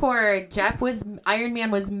Daddy Discord. Iron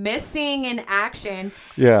Man was missing in action.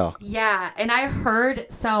 Yeah. Yeah, and I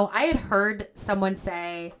had heard someone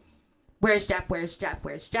say, "Where's Jeff? Where's Jeff?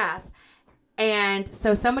 Where's Jeff?" And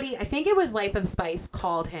so somebody, I think it was Life of Spice,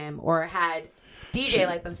 called him or had DJ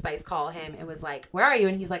Life of Spice call him and was like, where are you?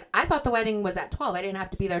 And he's like, I thought the wedding was at 12. I didn't have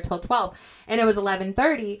to be there till 12. And it was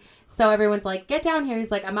 11:30. So everyone's like, get down here.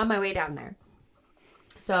 He's like, I'm on my way down there.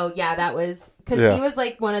 So, yeah, that was, because he was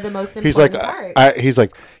like one of the most important parts. He's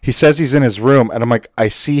like, he says he's in his room. And I'm like, I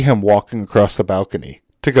see him walking across the balcony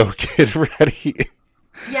to go get ready.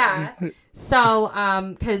 Yeah. So,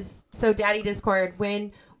 so Daddy Discord,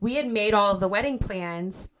 when we had made all of the wedding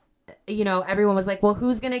plans, you know, everyone was like, well,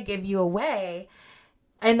 who's going to give you away?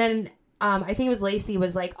 And then I think it was Lacey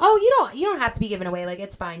was like, oh, you don't have to be given away. Like,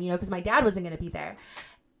 it's fine, you know, because my dad wasn't going to be there.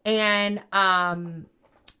 And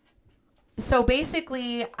so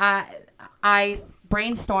basically I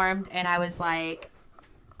brainstormed and I was like,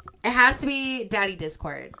 it has to be Daddy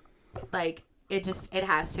Discord. Like, it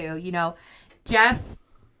has to, you know. Jeff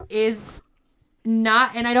is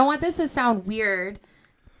not, and I don't want this to sound weird.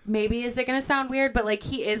 Maybe is it going to sound weird? But, like,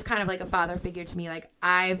 he is kind of like a father figure to me. Like,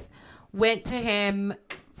 I've went to him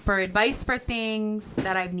for advice for things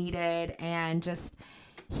that I've needed. And just,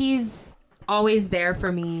 he's always there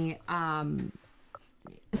for me.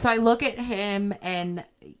 So I look at him and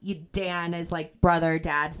Dan as, like, brother,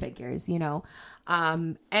 dad figures, you know.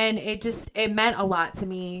 And it meant a lot to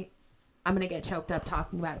me. I'm going to get choked up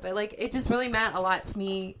talking about it. But, like, it just really meant a lot to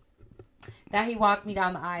me that he walked me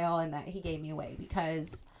down the aisle and that he gave me away,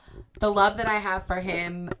 because the love that I have for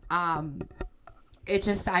him,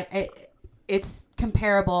 it's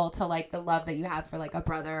comparable to, like, the love that you have for, like, a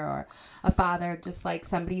brother or a father, just like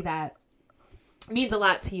somebody that means a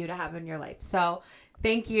lot to you to have in your life. So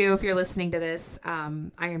thank you if you're listening to this,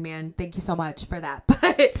 Iron Man. Thank you so much for that.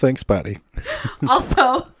 But thanks, buddy.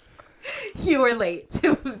 Also, you were late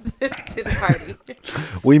to the party.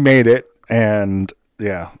 We made it, and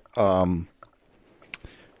yeah.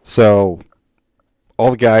 So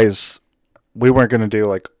all the guys, we weren't going to do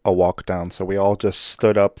like a walk down, so we all just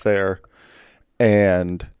stood up there,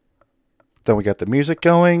 and then we got the music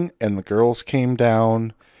going, and the girls came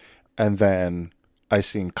down, and then I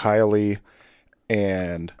seen Kylie,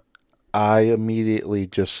 and I immediately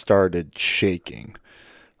just started shaking.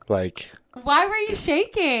 Like, why were you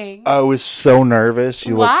shaking? I was so nervous.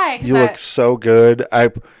 Why? You look so good.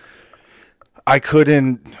 I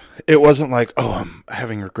couldn't. It wasn't like, oh, I'm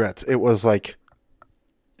having regrets. It was like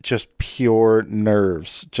just pure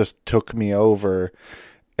nerves just took me over.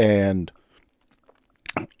 And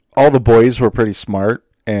all the boys were pretty smart,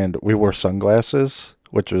 and we wore sunglasses,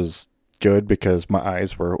 which was good because my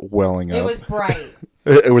eyes were welling up. It was bright.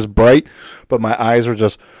 It was bright, but my eyes were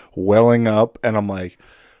just welling up, and I'm like,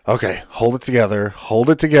 okay, hold it together.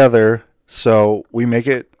 So we make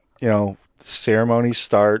it, you know, ceremony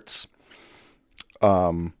starts.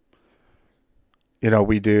 You know,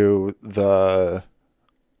 we do the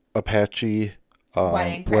Apache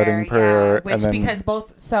wedding prayer, yeah, which, and then, because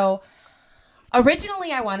so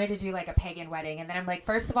originally I wanted to do like a pagan wedding, and then I'm like,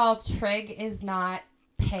 first of all, Trig is not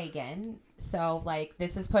pagan, so like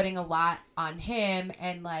this is putting a lot on him,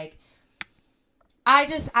 and like I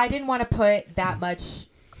didn't want to put that much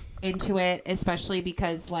into it, especially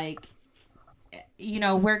because, like, you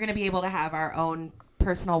know, we're gonna be able to have our own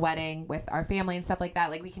personal wedding with our family and stuff like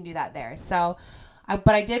that. Like, we can do that there. So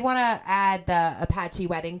but I did want to add the Apache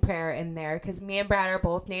wedding prayer in there, because me and Brad are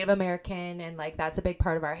both Native American, and like that's a big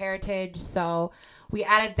part of our heritage. So we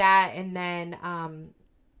added that, and then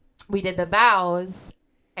we did the vows.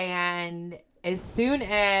 And as soon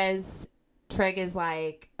as Trig is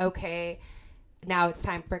like, okay, now it's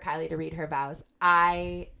time for Kylie to read her vows,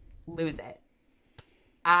 I lose it.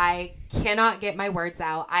 I cannot get my words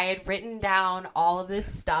out. I had written down all of this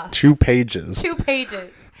stuff. 2 pages.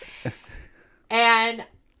 And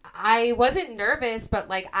I wasn't nervous, but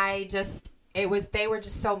like they were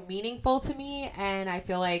just so meaningful to me, and I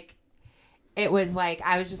feel like it was like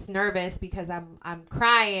I was just nervous because I'm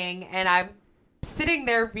crying, and I'm sitting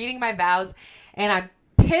there reading my vows, and I'm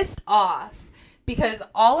pissed off because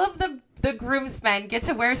all of the groomsmen get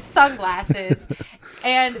to wear sunglasses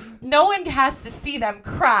and no one has to see them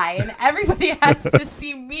cry, and everybody has to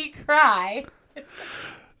see me cry.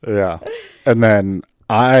 Yeah. And then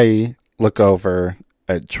I look over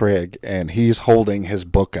at Trig, and he's holding his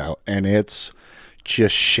book out, and it's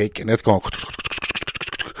just shaking. It's going,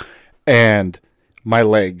 and my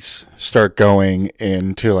legs start going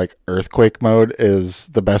into like earthquake mode is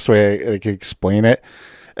the best way I can explain it.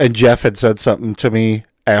 And Jeff had said something to me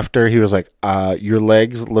after. He was like, your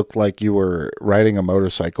legs looked like you were riding a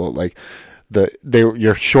motorcycle. Like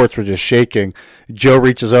your shorts were just shaking. Joe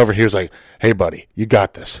reaches over. He was like, hey buddy, you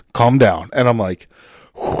got this. Calm down. And I'm like,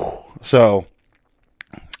 whew. So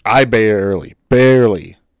I barely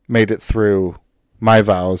made it through my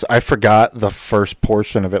vows. I forgot the first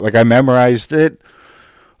portion of it. Like I memorized it,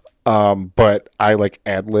 but I like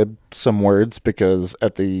ad-libbed some words because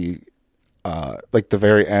at the like the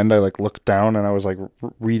very end, I like looked down and I was like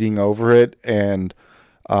reading over it, and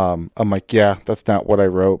I'm like, yeah, that's not what I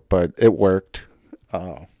wrote, but it worked.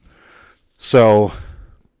 So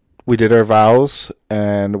we did our vows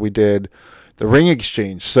and we did the ring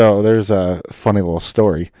exchange. So there's a funny little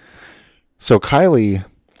story. So Kylie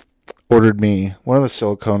ordered me one of the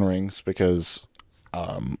silicone rings because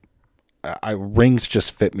rings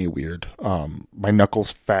just fit me weird. My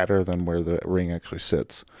knuckle's fatter than where the ring actually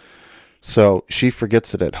sits. So she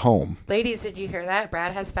forgets it at home. Ladies, did you hear that?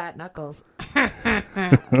 Brad has fat knuckles.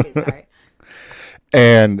 Okay, sorry.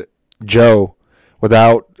 And Joe,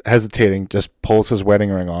 without hesitating, just pulls his wedding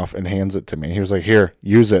ring off and hands it to me. He was like, here,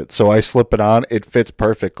 use it. So I slip it on. It fits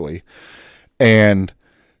perfectly. And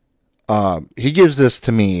he gives this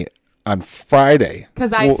to me on Friday.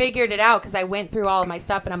 Because I figured it out because I went through all of my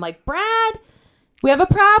stuff and I'm like, Brad, we have a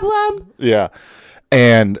problem. Yeah.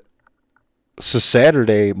 And so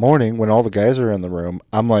Saturday morning when all the guys are in the room,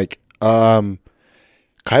 I'm like, Kylie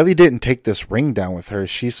didn't take this ring down with her.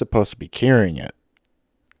 She's supposed to be carrying it.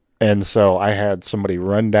 And so I had somebody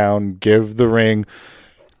run down, give the ring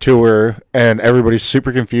to her, and everybody's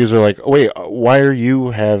super confused. They're like, wait, why are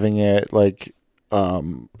you having it? Like,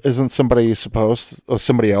 isn't somebody else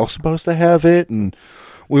supposed to have it? And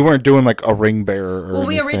we weren't doing like a ring bearer or anything.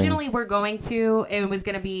 We originally were going to, it was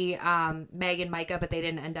going to be Meg and Micah, but they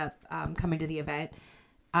didn't end up coming to the event.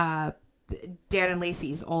 Dan and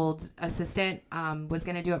Lacey's old assistant was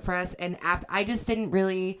going to do it for us. And I just didn't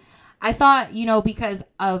really... I thought, because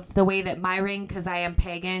of the way that my ring, because I am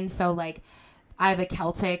pagan, so like I have a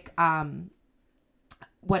Celtic,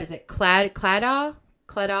 what is it, Claddagh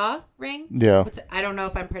ring? Yeah. I don't know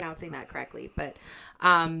if I'm pronouncing that correctly, but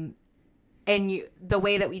and the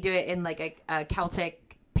way that we do it in like a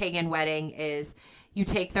Celtic pagan wedding is you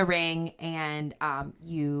take the ring and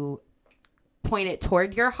you point it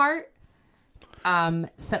toward your heart.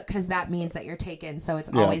 So because that means that you're taken, so it's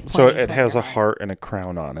always pointing. So it has a heart and a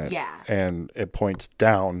crown on it. Yeah. And it points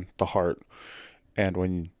down the heart. And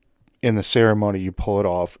when in the ceremony you pull it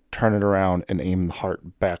off, turn it around and aim the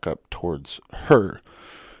heart back up towards her.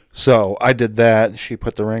 So I did that. She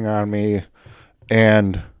put the ring on me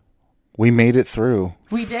and we made it through.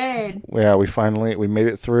 We did. Yeah, we made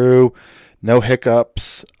it through. No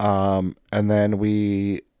hiccups. And then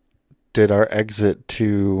we did our exit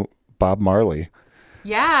to Bob Marley.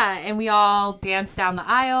 Yeah, and we all danced down the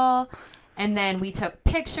aisle, and then we took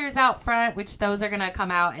pictures out front, which those are going to come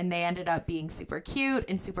out, and they ended up being super cute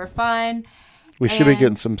and super fun. We should be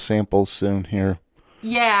getting some samples soon here.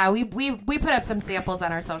 Yeah, we put up some samples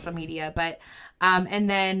on our social media, but and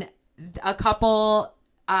then a couple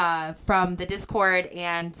from the Discord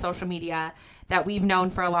and social media that we've known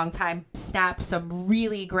for a long time snapped some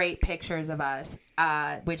really great pictures of us,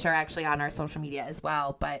 which are actually on our social media as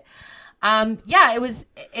well. But yeah,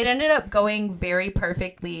 it ended up going very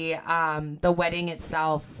perfectly. The wedding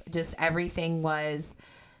itself, just everything was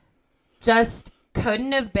just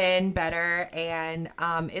couldn't have been better, and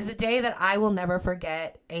is a day that I will never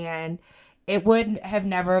forget. And it would have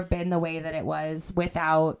never been the way that it was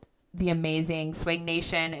without the amazing Swing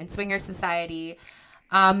Nation and Swinger Society.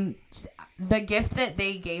 The gift that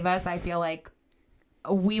they gave us, I feel like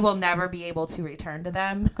we will never be able to return to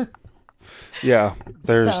them. Yeah,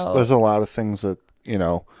 there's a lot of things that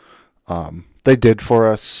they did for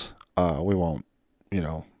us. We won't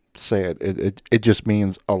say it. It just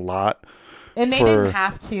means a lot. And they didn't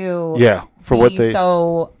have to. Yeah, for be what they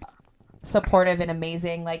so supportive and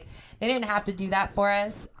amazing. Like they didn't have to do that for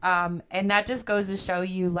us. And that just goes to show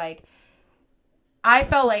you, like, I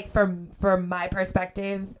felt like from my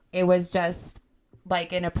perspective, it was just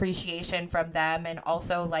like an appreciation from them, and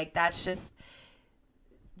also like that's just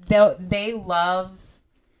they love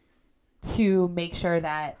to make sure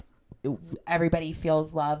that everybody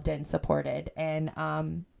feels loved and supported, and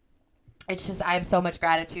it's just I have so much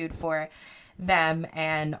gratitude for them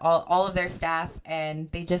and all of their staff, and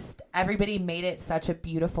everybody made it such a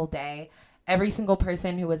beautiful day. Every single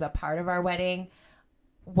person who was a part of our wedding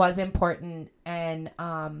was important, and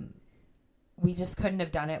we just couldn't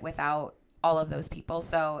have done it without all of those people.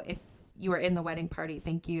 So if you were in the wedding party,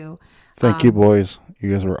 thank you. Thank you, boys.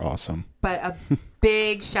 You guys were awesome. But a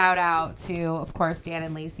big shout out to, of course, Dan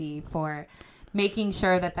and Lacey for making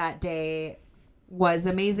sure that day was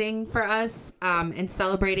amazing for us, and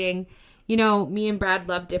celebrating. Me and Brad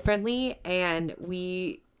love differently, and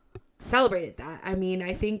we celebrated that. I mean,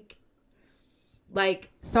 I think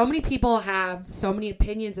like so many people have so many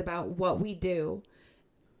opinions about what we do,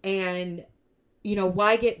 and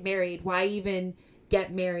why get married? Why even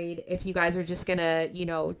get married if you guys are just going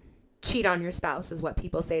to, cheat on your spouse is what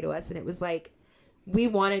people say to us. And it was like, we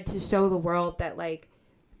wanted to show the world that like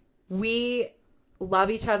we love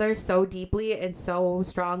each other so deeply and so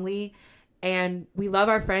strongly, and we love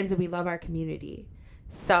our friends and we love our community.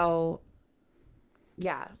 So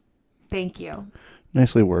yeah, thank you.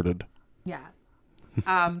 Nicely worded. Yeah.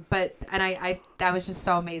 But I that was just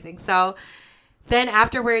so amazing. So then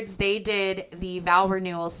afterwards they did the vow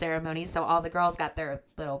renewal ceremony. So all the girls got their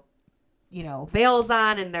little, veils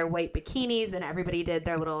on and their white bikinis, and everybody did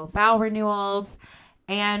their little vow renewals.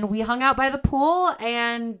 And we hung out by the pool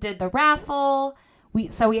and did the raffle. We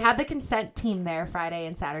had the consent team there Friday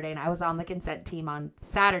and Saturday, and I was on the consent team on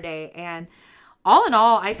Saturday. And all in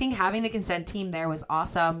all, I think having the consent team there was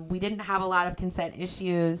awesome. We didn't have a lot of consent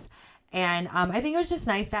issues, and I think it was just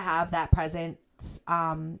nice to have that presence.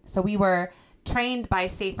 So we were trained by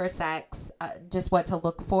Safer Sex, just what to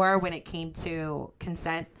look for when it came to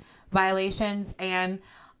consent violations. And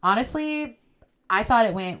honestly, I thought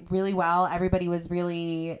it went really well. Everybody was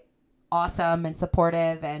really awesome and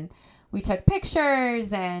supportive, and we took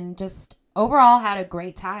pictures and just overall had a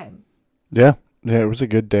great time. Yeah, it was a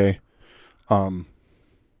good day. That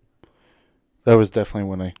was definitely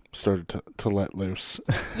when I started to let loose.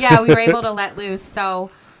 Yeah, we were able to let loose.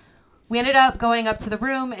 So we ended up going up to the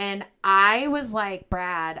room, and I was like,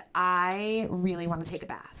 Brad, I really want to take a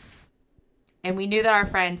bath. And we knew that our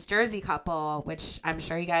friends, Jersey couple, which I'm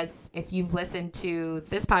sure you guys, if you've listened to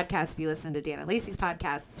this podcast, if you listen to Dana Lacey's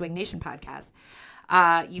podcast, Swing Nation podcast,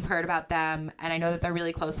 you've heard about them. And I know that they're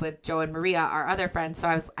really close with Joe and Maria, our other friends.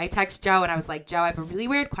 So I text Joe and I was like, Joe, I have a really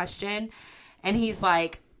weird question. And he's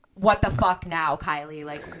like, what the fuck now, Kylie?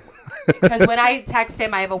 Like, because when I text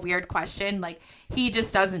him, I have a weird question. Like, he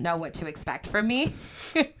just doesn't know what to expect from me.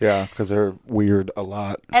 Yeah, because they're weird a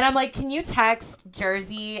lot. And I'm like, can you text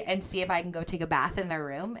Jersey and see if I can go take a bath in their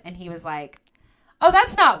room? And he was like, oh,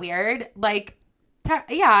 that's not weird. Like,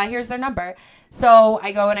 yeah, here's their number. So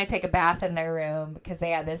I go and I take a bath in their room because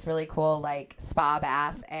they had this really cool, like, spa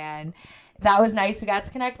bath. And that was nice. We got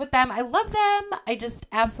to connect with them. I love them. I just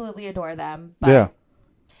absolutely adore them. But, yeah.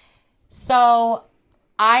 So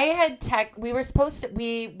I had we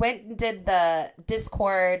went and did the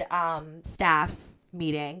Discord staff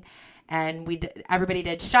meeting, and everybody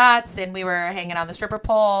did shots, and we were hanging on the stripper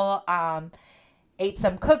pole, ate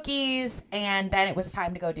some cookies, and then it was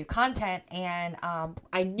time to go do content. And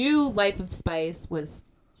I knew Life of Spice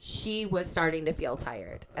she was starting to feel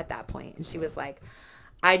tired at that point, and she was like,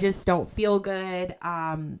 I just don't feel good.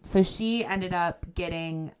 So she ended up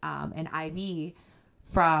getting an IV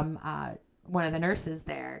from one of the nurses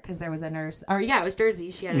there, because there was a nurse, or yeah, it was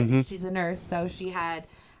Jersey. She's a nurse, so she had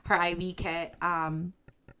her IV kit.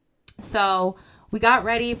 So we got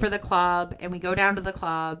ready for the club, and we go down to the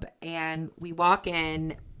club, and we walk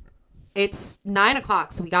in. It's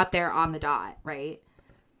 9:00, so we got there on the dot, right?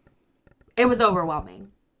 It was overwhelming.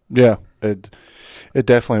 Yeah, it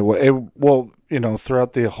definitely was. Well,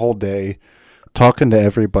 throughout the whole day, talking to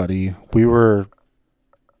everybody, we were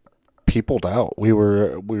peopled out. We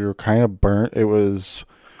were kind of burnt. It was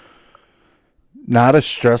not a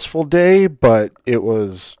stressful day, but it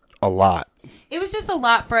was a lot. It was just a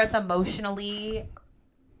lot for us emotionally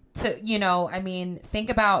to, think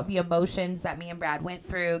about the emotions that me and Brad went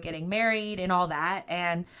through getting married and all that.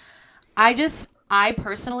 And I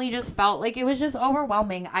personally just felt like it was just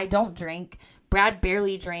overwhelming. I don't drink. Brad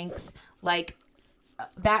barely drinks. Like,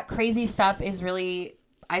 that crazy stuff is really,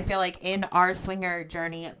 I feel like, in our swinger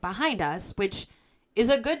journey behind us, which is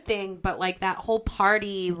a good thing. But like that whole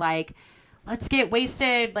party, like, let's get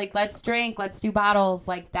wasted, like, let's drink, let's do bottles,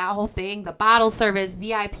 like that whole thing, the bottle service,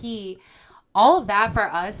 VIP, all of that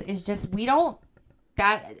for us is just, we're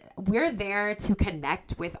there to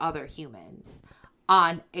connect with other humans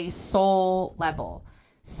on a soul level.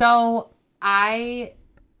 So I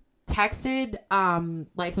texted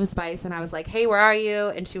Life of Spice, and I was like, hey, where are you?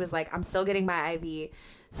 And she was like, I'm still getting my IV.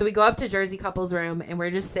 So we go up to Jersey couple's room, and we're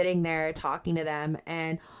just sitting there talking to them.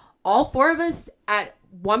 And all four of us, at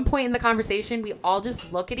one point in the conversation, we all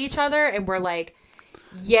just look at each other, and we're like,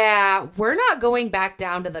 yeah, we're not going back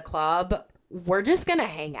down to the club. We're just going to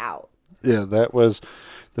hang out. Yeah, that was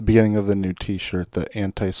the beginning of the new T-shirt, the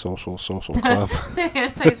Antisocial Social Club. The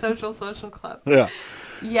Antisocial Social Club. Yeah.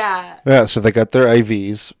 Yeah. Yeah, so they got their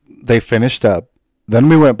IVs. They finished up. Then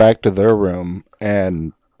we went back to their room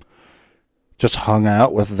and just hung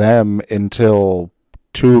out with them until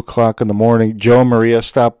 2:00 in the morning. Joe and Maria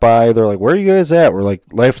stopped by. They're like, where are you guys at? We're like,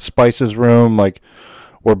 Life of Spice's room. Like,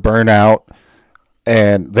 we're burnt out.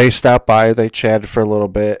 And they stopped by. They chatted for a little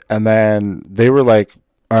bit. And then they were like,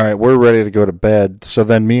 all right, we're ready to go to bed. So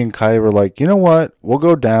then me and Kai were like, you know what? We'll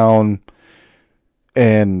go down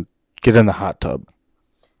and get in the hot tub.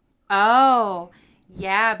 Oh,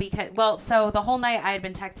 yeah, so the whole night I had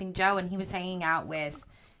been texting Joe, and he was hanging out with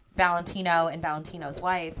Valentino and Valentino's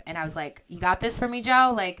wife, and I was like, you got this for me,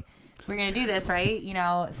 Joe? Like, we're going to do this, right? You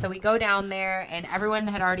know, so we go down there, and everyone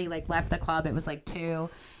had already, like, left the club. It was, like, 2.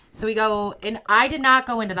 So we go, and I did not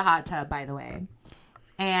go into the hot tub, by the way.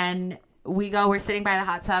 And we're sitting by the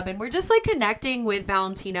hot tub, and we're just, like, connecting with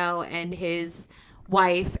Valentino and his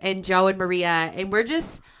wife and Joe and Maria, and we're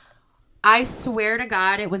just... I swear to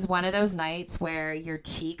God, it was one of those nights where your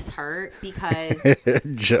cheeks hurt because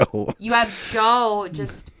Joe. You have Joe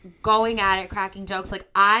just going at it, cracking jokes. Like,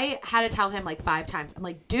 I had to tell him like 5 times. I'm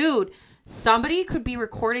like, dude, somebody could be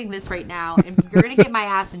recording this right now, and you're going to get my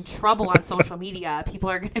ass in trouble on social media. People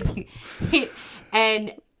are going to be...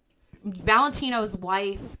 And Valentino's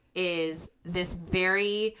wife is this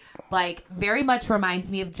very much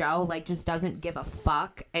reminds me of Joe, like, just doesn't give a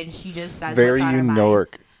fuck, and she just says very what's on her mind.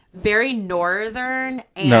 York. Very northern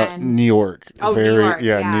and no, New York. Oh, very, New York,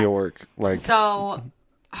 yeah. New York. Like, so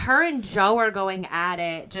her and Joe are going at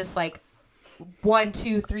it, just like 1,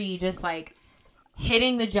 2, 3, just like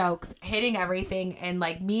hitting the jokes, hitting everything, and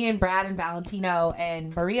like me and Brad and Valentino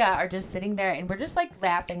and Maria are just sitting there, and we're just like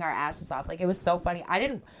laughing our asses off. Like, it was so funny.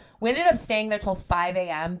 We ended up staying there till 5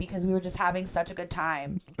 a.m. because we were just having such a good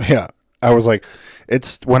time. Yeah, I was like,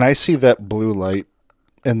 it's when I see that blue light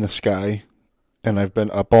in the sky. And I've been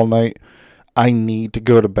up all night, I need to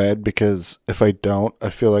go to bed because if I don't, I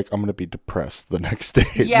feel like I'm going to be depressed the next day.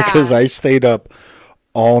 Yeah. Because I stayed up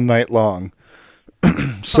all night long.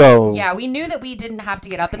 So yeah, we knew that we didn't have to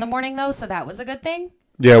get up in the morning, though, so that was a good thing.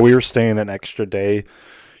 Yeah, we were staying an extra day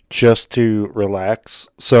just to relax.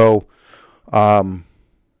 So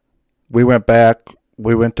we went back.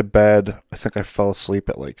 We went to bed. I think I fell asleep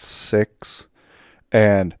at like 6.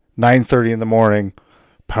 And 9:30 in the morning,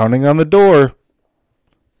 pounding on the door.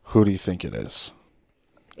 Who do you think it is?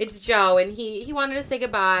 It's Joe, and he wanted to say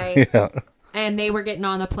goodbye. Yeah. And they were getting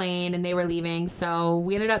on the plane, and they were leaving. So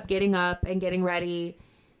we ended up getting up and getting ready.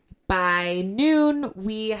 By noon,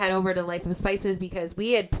 we head over to Life of Spices because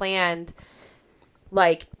we had planned,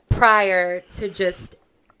 like, prior to just...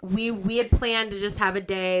 We had planned to just have a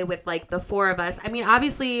day with, like, the 4 of us. I mean,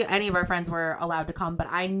 obviously, any of our friends were allowed to come, but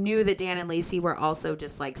I knew that Dan and Lacey were also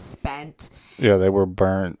just, like, spent. Yeah, they were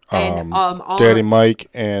burnt. And Daddy Mike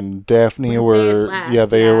and Daphne were...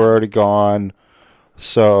 They were already gone.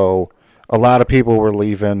 So, a lot of people were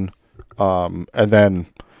leaving. And then,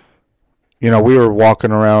 we were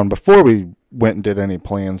walking around before we went and did any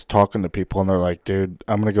plans, talking to people, and they're like, dude,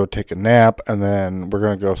 I'm going to go take a nap, and then we're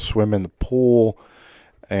going to go swim in the pool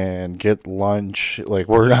and get lunch. Like,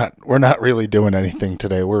 we're not really doing anything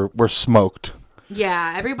today. We're smoked.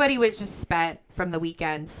 Yeah, everybody was just spent from the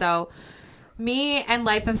weekend. So me and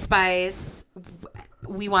Life of Spice,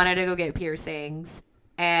 we wanted to go get piercings.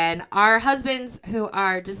 And our husbands, who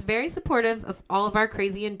are just very supportive of all of our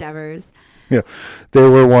crazy endeavors. Yeah, they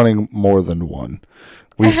were wanting more than one.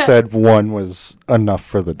 We said one was enough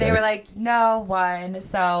for the day. They were like, no, 1.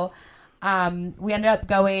 So... we ended up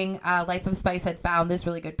going, Life of Spice had found this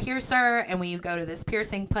really good piercer, and we go to this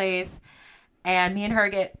piercing place, and me and her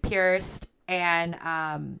get pierced, and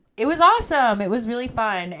it was awesome. It was really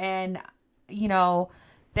fun, and,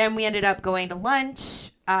 then we ended up going to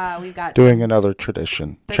lunch. We got doing another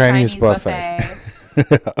tradition, Chinese buffet.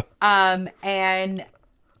 And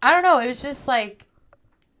I don't know, it was just like,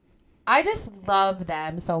 I just love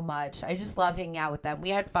them so much. I just love hanging out with them. We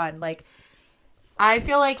had fun, like... I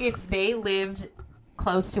feel like if they lived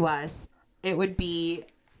close to us, we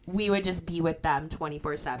would just be with them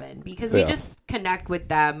 24/7 because we just connect with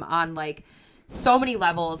them on like so many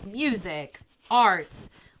levels, music,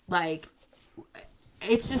 arts, like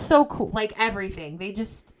it's just so cool. Like everything,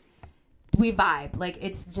 we vibe. Like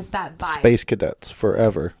it's just that vibe. Space cadets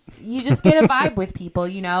forever. You just get a vibe with people,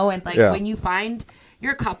 and like when you find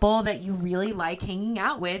your couple that you really like hanging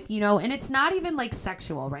out with, and it's not even like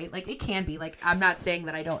sexual, right? Like it can be. Like I'm not saying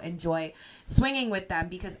that I don't enjoy swinging with them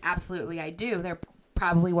because absolutely I do. They're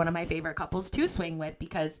probably one of my favorite couples to swing with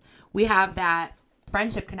because we have that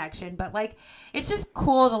friendship connection. But like it's just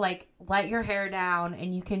cool to like let your hair down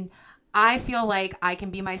and I feel like I can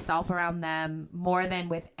be myself around them more than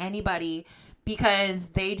with anybody because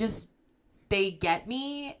they get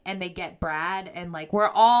me and they get Brad and like we're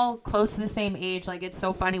all close to the same age. Like it's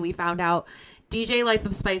so funny. We found out DJ Life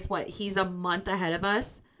of Spice, he's a month ahead of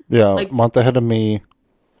us. Yeah, like, a month ahead of me,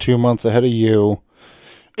 2 months ahead of you.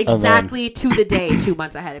 Exactly to the day, 2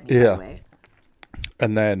 months ahead of me, by the way.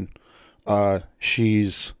 And then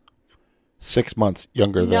she's 6 months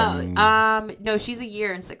younger than... No, she's a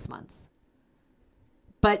year and 6 months.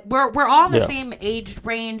 But we're all in the Yeah. same age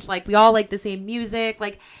range. Like, we all like the same music.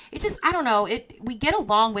 Like, it just, I don't know. We get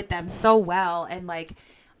along with them so well. And, like,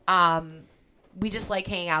 we just like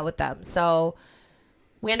hanging out with them. So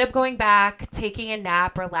we end up going back, taking a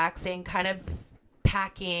nap, relaxing, kind of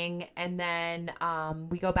packing. And then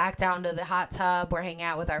we go back down to the hot tub. We're hanging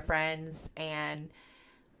out with our friends. And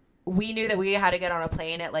we knew that we had to get on a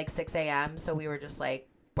plane at, like, 6 a.m. So we were just like,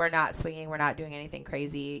 we're not swinging. We're not doing anything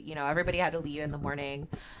crazy. You know, everybody had to leave in the morning.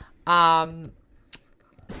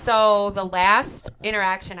 So the last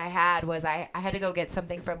interaction I had was I had to go get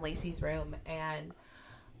something from Lacey's room. And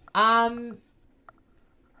I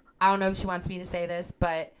don't know if she wants me to say this,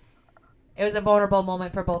 but it was a vulnerable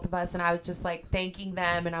moment for both of us. And I was just, like, thanking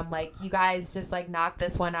them. And I'm like, you guys just, like, knocked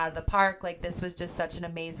this one out of the park. Like, this was just such an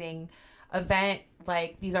amazing event.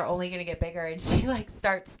 Like, these are only going to get bigger. And she, like,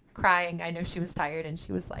 starts crying. I know she was tired. And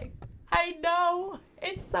she was like, I know.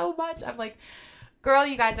 It's so much. I'm like, girl,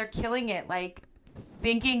 you guys are killing it. Like,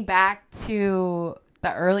 thinking back to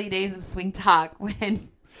the early days of Swing Talk when...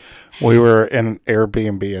 We were in an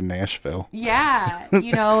Airbnb in Nashville. Yeah,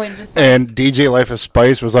 you know, and just... Like, and DJ Life of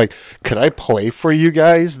Spice was like, could I play for you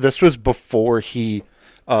guys? This was before he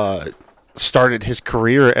started his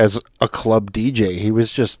career as a club DJ. He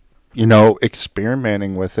was just, you know,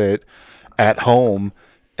 experimenting with it at home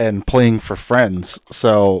and playing for friends.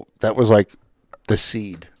 So that was like the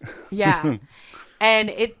seed. Yeah. And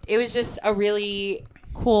it was just a really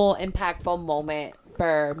cool, impactful moment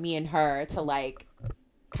for me and her to, like,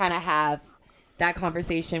 kind of have that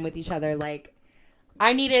conversation with each other. Like,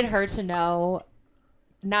 I needed her to know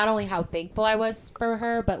not only how thankful I was for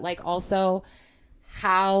her, but, like, also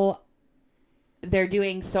how they're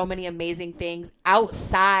doing so many amazing things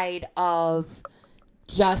outside of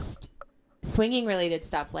just swinging related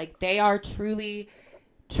stuff. Like, they are truly,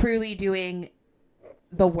 truly doing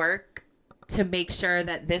the work to make sure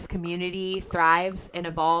that this community thrives and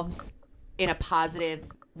evolves in a positive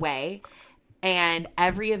way. And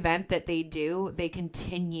every event that they do, they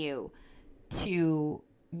continue to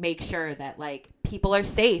make sure that, like, people are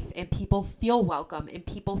safe and people feel welcome and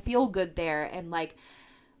people feel good there. And, like,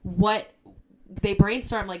 what they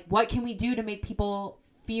brainstorm, like, what can we do to make people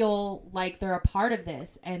feel like they're a part of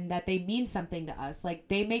this and that they mean something to us? Like,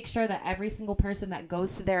 they make sure that every single person that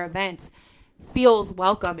goes to their events feels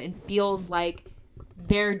welcome and feels like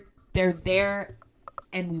they're there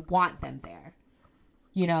and we want them there.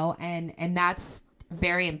 You know, and that's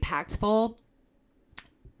very impactful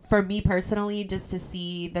for me personally, just to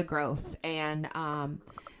see the growth. And I'm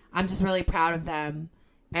just really proud of them.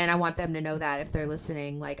 And I want them to know that if they're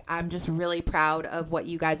listening, like, I'm just really proud of what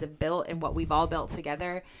you guys have built and what we've all built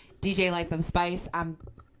together. DJ Life of Spice, I'm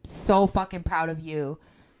so fucking proud of you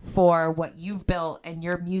for what you've built and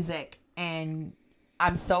your music. And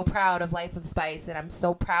I'm so proud of Life of Spice. And I'm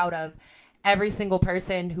so proud of every single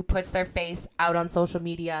person who puts their face out on social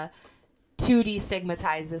media to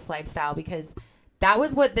destigmatize this lifestyle, because that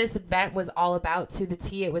was what this event was all about to the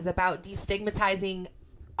T. It was about destigmatizing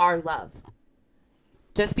our love.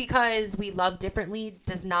 Just because we love differently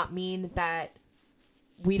does not mean that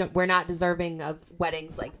we're not deserving of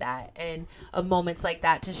weddings like that and of moments like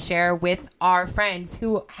that to share with our friends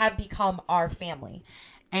who have become our family.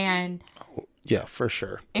 And yeah, for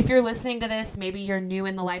sure. if you're listening to this, maybe you're new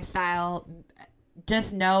in the lifestyle,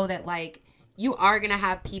 just know that, like, you are going to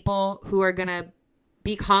have people who are going to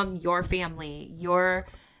become your family.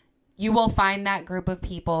 You will find that group of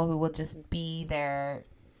people who will just be there.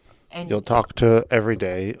 And You'll talk to every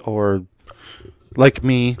day, or like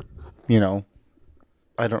me, you know,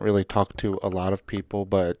 I don't really talk to a lot of people,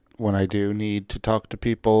 but when I do need to talk to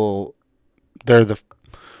people, they're the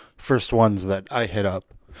first ones that I hit up.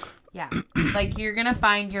 yeah, like, you're going to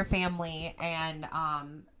find your family, and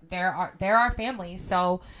there are families.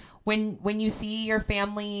 So when you see your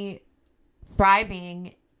family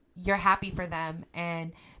thriving, you're happy for them.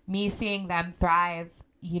 And me seeing them thrive,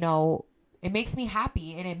 you know, it makes me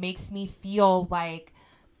happy, and it makes me feel like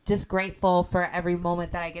just grateful for every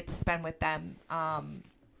moment that I get to spend with them,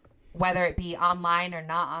 whether it be online or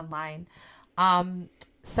not online.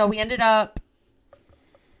 So we ended up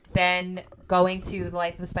then going to the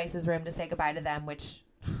Life of Spice's room to say goodbye to them, which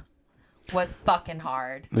was fucking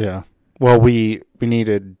hard. Yeah. Well, we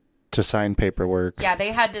needed to sign paperwork. Yeah,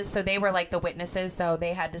 they had to, so they were like the witnesses, so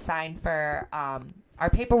they had to sign for our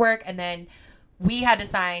paperwork, and then we had to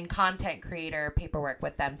sign content creator paperwork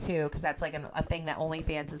with them too, because that's like a thing that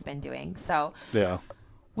OnlyFans has been doing. So Yeah.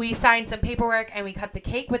 we signed some paperwork and we cut the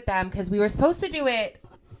cake with them, because we were supposed to do it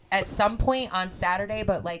at some point on Saturday,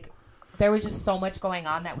 but, like, there was just so much going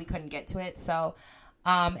on that we couldn't get to it. So,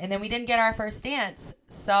 and then we didn't get our first dance.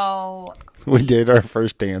 So we did our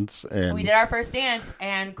first dance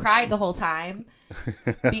and cried the whole time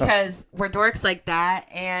because we're dorks like that.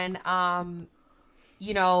 And,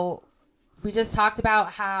 you know, we just talked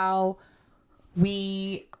about how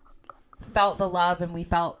we felt the love and we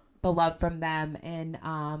felt the love from them. And,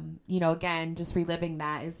 you know, again, just reliving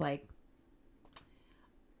that is like,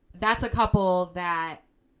 that's a couple that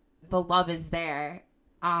the love is there.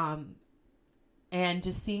 And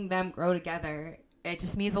just seeing them grow together, it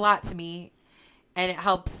just means a lot to me. And it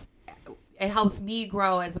helps me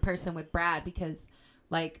grow as a person with Brad because,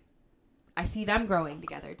 like, I see them growing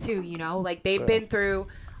together too, you know? Like, they've been through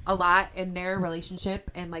a lot in their relationship,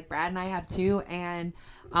 and, like, Brad and I have too. And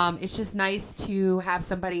it's just nice to have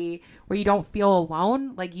somebody where you don't feel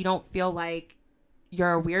alone. Like, you don't feel like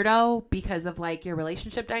you're a weirdo because of, like, your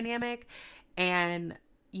relationship dynamic. And,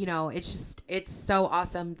 you know, it's so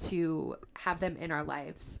awesome to have them in our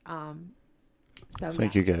lives.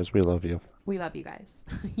 Thank you guys. We love you. We love you guys.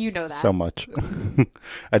 You know that. So much.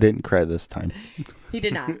 I didn't cry this time. He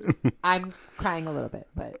did not. I'm crying a little bit,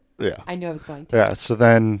 but yeah, I knew I was going to. Yeah, so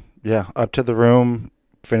then, up to the room,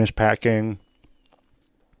 finished packing,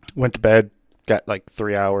 went to bed, got like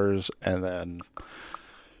 3 hours, and then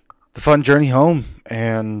the fun journey home.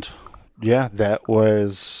 And that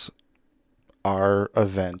was our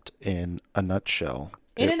event in a nutshell.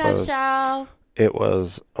 It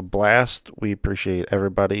was a blast. We appreciate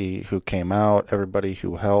everybody who came out, everybody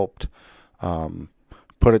who helped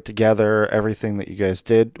put it together, everything that you guys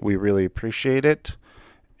did. We really appreciate it.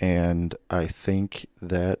 And I think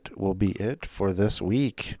that will be it for this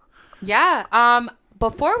week. Yeah.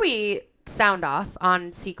 Before we sound off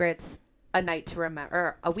on Secrets, a night to remember,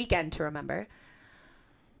 or a weekend to remember,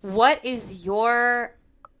 what is your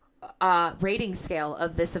rating scale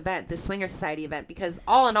of this event, this Swinger Society event? Because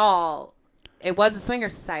all in all, it was a Swinger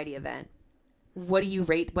Society event. What do you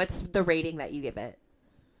rate? What's the rating that you give it?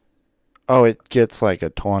 Oh, it gets like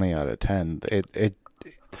a 20 out of 10.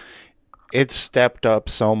 It stepped up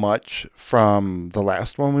so much from the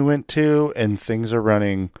last one we went to, and things are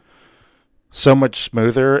running so much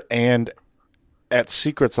smoother. And at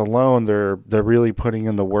Secrets alone, they're really putting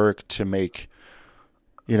in the work to make,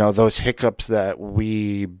 you know, those hiccups that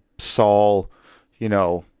we saw,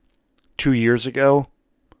 2 years ago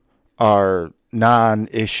are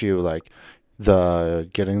non-issue, like the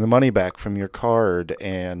getting the money back from your card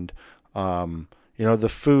and, the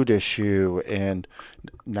food issue. And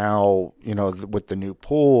now, with the new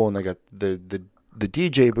pool, and they got the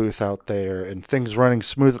DJ booth out there and things running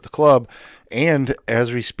smooth at the club. And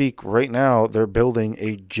as we speak right now, they're building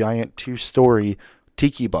a giant 2-story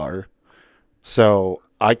tiki bar. So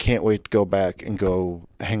I can't wait to go back and go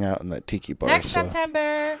hang out in that tiki bar. Next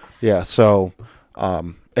September. Yeah, so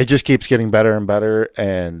it just keeps getting better and better.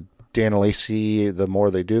 And Dan and Lacey, the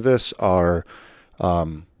more they do this, are,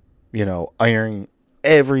 ironing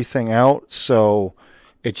everything out. So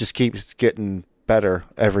it just keeps getting better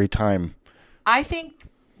every time. I think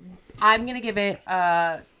I'm going to give it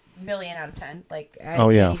a million out of 10.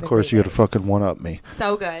 Of course, you got to fucking one-up me.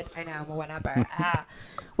 So good. I know, I'm a one-upper.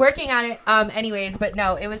 Working on it anyways, but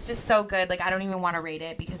no, it was just so good. I don't even want to rate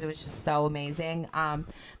it because it was just so amazing.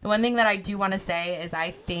 The one thing that I do want to say is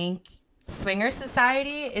I think Swinger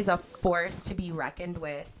Society is a force to be reckoned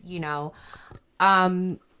with,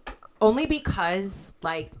 only because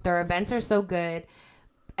their events are so good.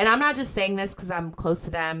 And I'm not just saying this because I'm close to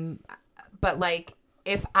them, but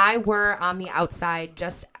if I were on the outside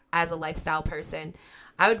just as a lifestyle person,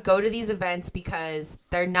 I would go to these events because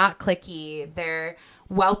they're not cliquey. They're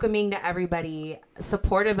welcoming to everybody,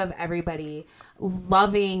 supportive of everybody,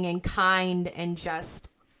 loving and kind, and just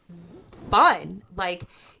fun.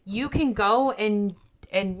 You can go and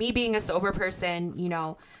me being a sober person,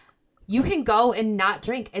 you can go and not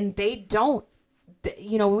drink, and they don't.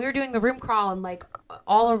 We were doing the room crawl and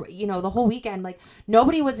the whole weekend,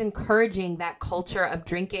 nobody was encouraging that culture of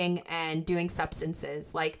drinking and doing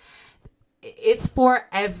substances. It's for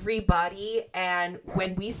everybody. And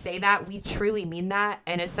when we say that, we truly mean that.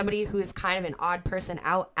 And as somebody who is kind of an odd person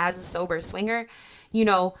out as a sober swinger,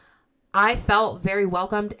 I felt very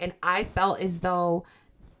welcomed, and I felt as though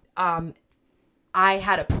I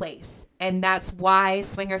had a place. And that's why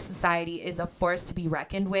Swinger Society is a force to be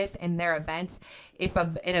reckoned with in their events. If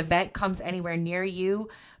an event comes anywhere near you,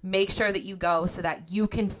 make sure that you go so that you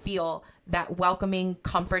can feel that welcoming,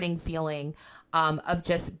 comforting feeling of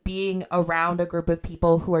just being around a group of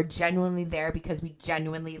people who are genuinely there because we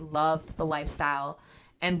genuinely love the lifestyle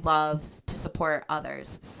and love to support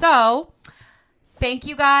others. So Thank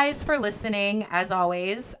you guys for listening, as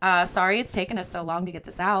always. Sorry it's taken us so long to get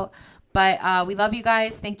this out, but we love you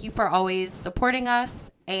guys. Thank you for always supporting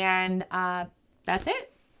us, and that's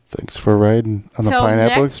it. Thanks for riding on the Till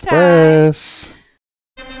Pineapple next Express.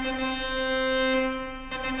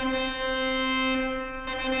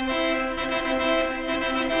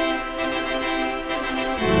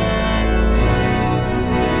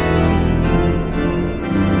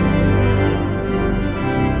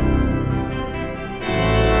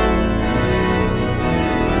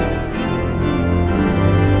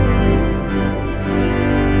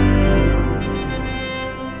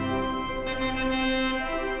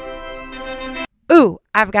 Ooh,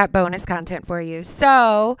 I've got bonus content for you.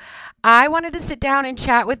 So I wanted to sit down and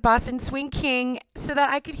chat with Boston Swing King so that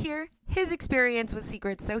I could hear his experience with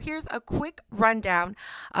secrets. So here's a quick rundown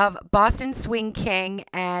of Boston Swing King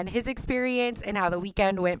and his experience and how the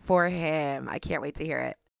weekend went for him. I can't wait to hear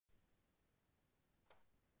it.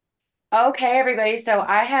 Okay, everybody. So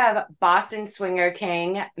I have Boston Swinger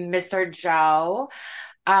King, Mr. Joe,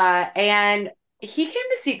 and he came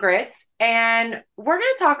to Secrets, and we're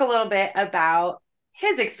going to talk a little bit about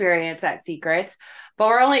his experience at Secrets, but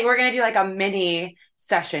we're going to do like a mini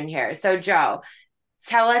session here. So Joe,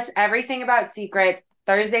 tell us everything about Secrets,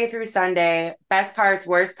 Thursday through Sunday, best parts,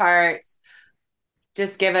 worst parts.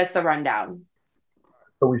 Just give us the rundown.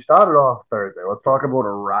 So we started off Thursday. Let's talk about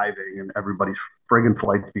arriving and everybody's friggin'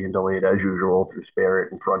 flights being delayed as usual through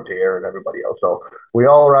Spirit and Frontier and everybody else. So we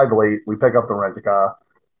all arrived late. We pick up the rent-a-car.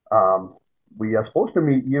 We are supposed to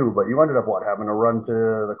meet you, but you ended up having to run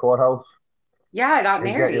to the courthouse? Yeah, I got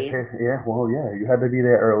married. You had to be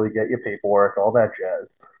there early, get your paperwork, all that jazz.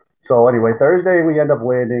 So anyway, Thursday we end up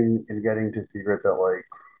landing and getting to Secrets at like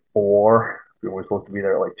 4. We were supposed to be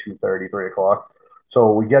there at like 2:30, 3 o'clock.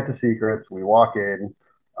 So we get to Secrets, we walk in,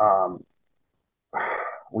 um,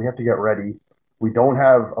 we have to get ready. We don't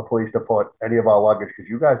have a place to put any of our luggage because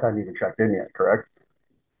you guys hadn't even checked in yet, correct?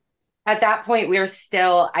 At that point, we were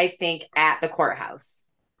still, I think, at the courthouse.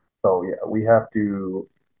 So yeah, we have to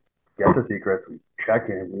get to Secrets. We check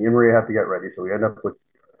in. Me and Maria have to get ready. So we end up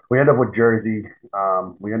with Jersey.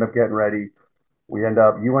 We end up getting ready. You end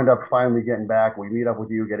up finally getting back. We meet up with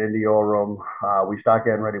you, get into your room. We start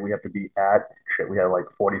getting ready. We have to be we had like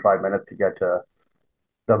 45 minutes to get to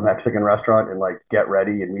the Mexican restaurant and like get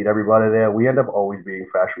ready and meet everybody there. We end up always being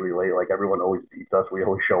fashionably late. Like everyone always beats us. We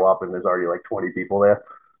always show up and there's already like 20 people there.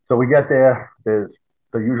 So we get there. There's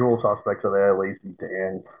the usual suspects are there, Lacey,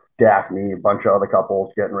 Dan, Daphne, a bunch of other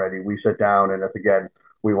couples getting ready. We sit down and it's again,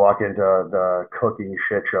 we walk into the cooking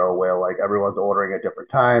shit show where like everyone's ordering at different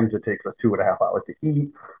times. It takes us 2.5 hours to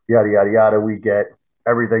eat, yada, yada, yada. We get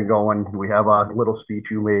everything going. We have our little speech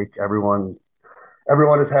you make. Everyone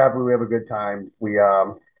is happy. We have a good time. We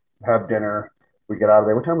have dinner. We get out of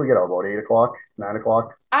there. What time we get out? About 8 o'clock, 9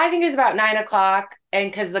 o'clock? I think it was about 9 o'clock.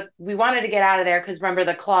 And because we wanted to get out of there because remember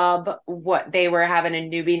the club, they were having a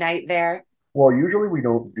newbie night there. Well, usually we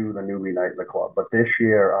don't do the newbie night in the club, but this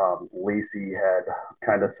year, Lacey had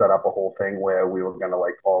kind of set up a whole thing where we were gonna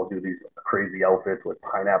like all do these crazy outfits with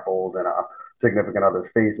pineapples and a significant other's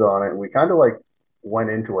face on it, and we kind of like went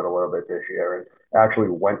into it a little bit this year and actually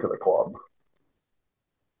went to the club.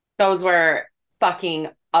 Those were fucking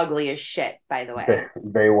ugly as shit, by the way.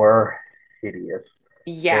 They were hideous.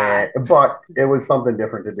 Yeah. But it was something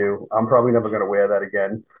different to do. I'm probably never going to wear that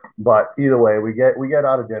again. But either way, we get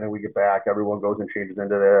out of dinner, we get back, everyone goes and changes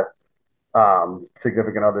into their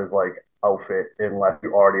significant other's like outfit unless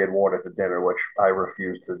you already had worn it to dinner, which I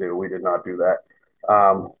refused to do. We did not do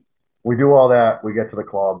that. We do all that. We get to the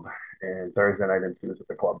club, and Thursday night ensues at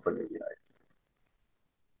the club for movie night.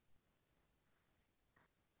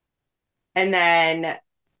 And then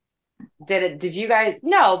did you guys?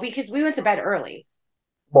 No, because we went to bed early.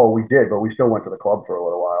 Well, we did, but we still went to the club for a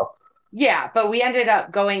little while. Yeah, but we ended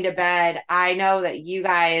up going to bed. I know that you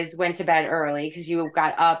guys went to bed early because you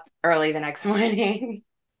got up early the next morning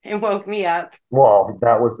and woke me up. Well,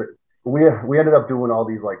 we ended up doing all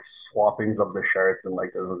these like swappings of the shirts and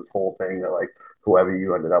like there was this whole thing that like whoever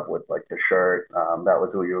you ended up with like the shirt, that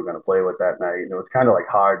was who you were going to play with that night. And it was kind of like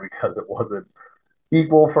hard because it wasn't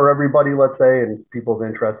equal for everybody, let's say, and people's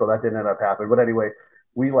interest. So that didn't end up happening. But anyway,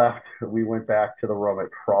 we left. We went back to the room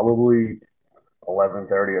at probably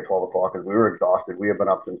 11:30 or 12 o'clock because we were exhausted. We had been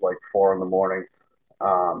up since like 4 in the morning.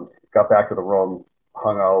 Got back to the room,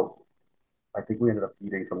 hung out. I think we ended up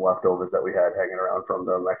eating some leftovers that we had hanging around from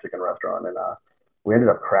the Mexican restaurant, and we ended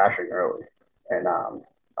up crashing early. And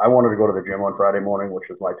I wanted to go to the gym on Friday morning, which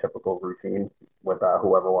is my typical routine with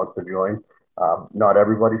whoever wants to join. Not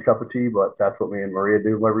everybody's cup of tea, but that's what me and Maria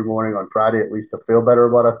do every morning on Friday, at least to feel better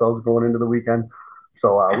about ourselves going into the weekend.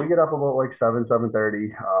 So we get up about like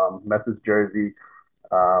 7:30. Message Jersey.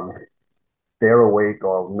 Um, they're awake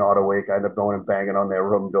or not awake. I end up going and banging on their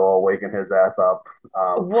room door, waking his ass up,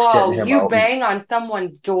 Whoa, getting him you out. And bang on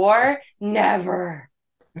someone's door? Never.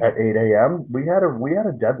 at 8 a.m. We had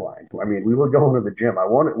a deadline. I mean, we were going to the gym. I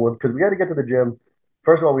wanted because we had to get to the gym.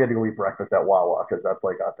 First of all, we had to go eat breakfast at Wawa because that's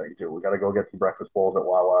like our thing too. We got to go get some breakfast bowls at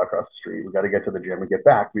Wawa across the street. We got to get to the gym and get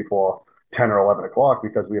back before 10 or 11 o'clock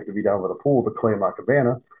because we have to be down by the pool to claim our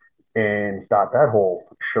cabana and start that whole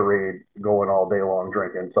charade going all day long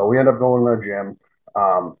drinking. So we end up going to the gym.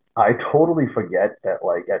 I totally forget that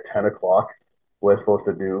like at 10 o'clock we're supposed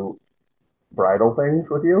to do bridal things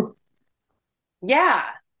with you. Yeah,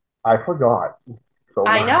 I forgot.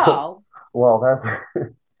 I So, know. well,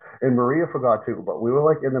 that's and Maria forgot too. But we were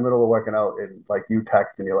like in the middle of working out, and like you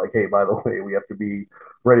text and you're like, "Hey, by the way, we have to be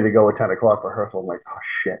ready to go at 10 o'clock rehearsal." I'm like, "Oh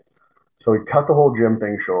shit!" So we cut the whole gym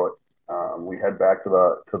thing short. We head back to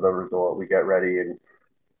the resort. We get ready and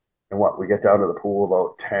what we get down to the pool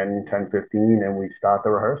about 10:15, and we start the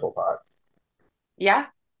rehearsal part. Yeah.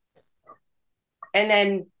 And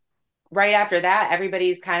then right after that,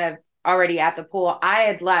 everybody's kind of already at the pool. I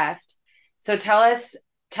had left. So tell us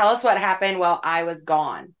what happened while I was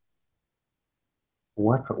gone.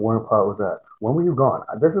 What part was that? When were you gone?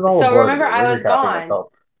 This is all a So blur to remember me. I We're was recapping gone.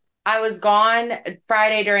 myself. I was gone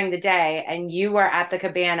Friday during the day and you were at the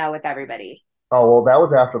cabana with everybody. Oh well, that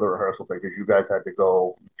was after the rehearsal thing because you guys had to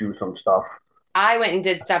go do some stuff. I went and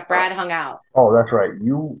did stuff. Brad hung out. Oh, that's right.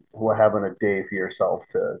 You were having a day for yourself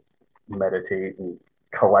to meditate and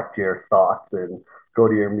collect your thoughts and go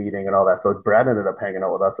to your meeting and all that. So Brad ended up hanging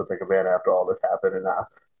out with us at the cabana after all this happened, and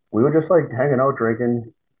we were just like hanging out,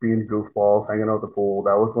 drinking, being goofballs, hanging out at the pool.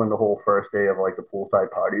 That was when the whole first day of like the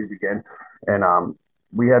poolside parties began, and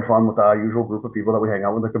we had fun with our usual group of people that we hang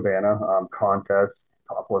out with the cabana, contests,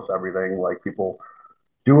 topless, everything, like people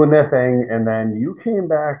doing their thing, and then you came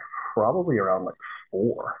back probably around like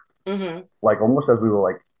 4, Hmm. like almost as we were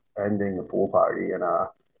like ending the pool party, and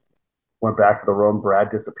went back to the room.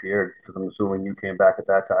 Brad disappeared because I'm assuming you came back at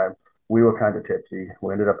that time. We were kind of tipsy.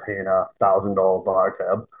 We ended up paying $1,000 bar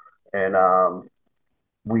tab, and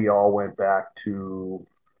we all went back to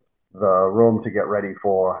the room to get ready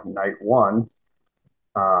for night one.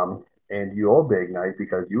 And your big night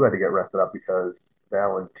because you had to get rested up because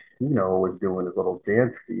Valentino was doing his little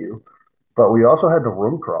dance for you. But we also had the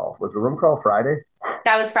room crawl. Was the room crawl Friday?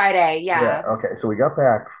 That was Friday. Yeah. Yeah. Okay. So we got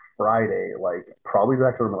back Friday, like probably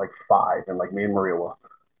back to the room at like 5, and like me and Maria were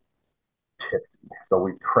tipsy. So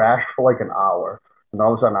we crashed for like an hour, and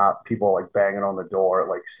all of a sudden, people are like banging on the door at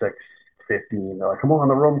like 6:15. They're like, "Come on,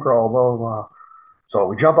 the room crawl, blah blah blah." So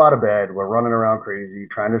we jump out of bed. We're running around crazy,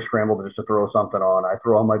 trying to scramble just to throw something on. I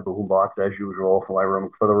throw on my boombox as usual for my room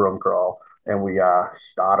for the room crawl, and we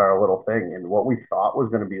start our little thing. And what we thought was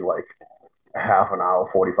going to be like half an hour,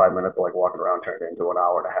 45 minutes of like walking around turned into an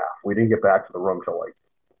hour and a half. We didn't get back to the room till like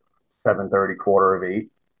 7:30, quarter of 8,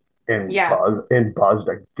 and Yeah. buzzed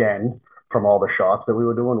again from all the shots that we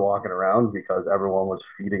were doing walking around because everyone was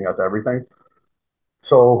feeding us everything.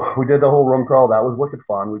 So we did the whole room crawl. That was wicked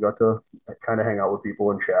fun. We got to kind of hang out with people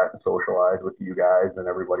and chat and socialize with you guys and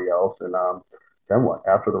everybody else. And then what?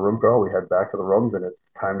 After the room crawl, we head back to the rooms, and it's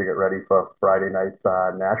time to get ready for Friday night's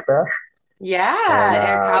Nash Bash. And Yeah.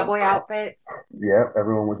 Air cowboy outfits. yeah,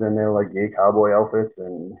 everyone was in there like gay cowboy outfits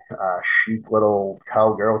and chic little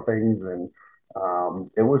cowgirl things, and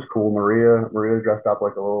it was cool. Maria dressed up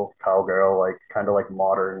like a little cowgirl, like kind of like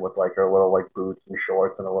modern with like her little like boots and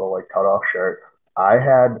shorts and a little like cut off shirt. I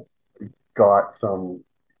had got some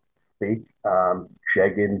fake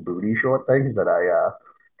jegging booty short things that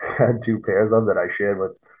I had 2 pairs of that I shared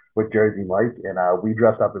with Jersey Mike, and we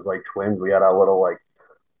dressed up as like twins. We had our little like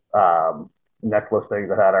um, necklace things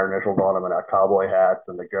that had our initials on them and our cowboy hats,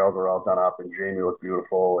 and the girls were all done up, and Jamie looked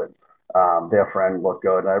beautiful, and their friend looked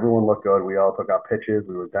good, and everyone looked good. We all took our pictures.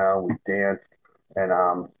 We were down. We danced,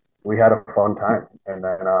 and we had a fun time. And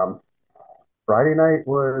then Friday night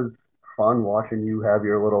was fun watching you have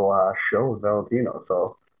your little show with Valentino.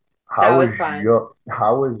 So That how was was fun. your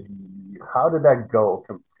how did that go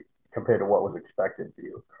compared to what was expected for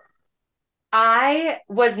you? I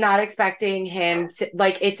was not expecting him to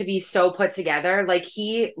like it to be so put together. Like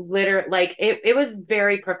he literally like it was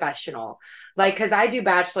very professional. Like cuz I do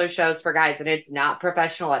bachelor shows for guys and it's not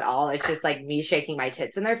professional at all. It's just like me shaking my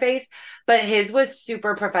tits in their face, but his was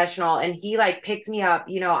super professional and he like picked me up,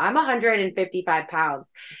 I'm 155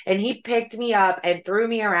 pounds and he picked me up and threw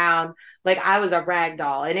me around like I was a rag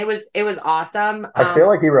doll and it was awesome. I feel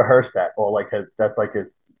like he rehearsed that, or like that's like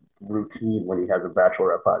his routine when he has a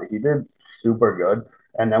bachelorette party. He did super good,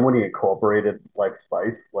 And then when he incorporated like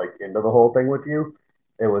spice like into the whole thing with you,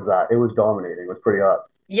 it was dominating. It was pretty hot.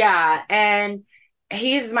 Yeah, and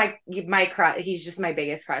he's my crush. He's just my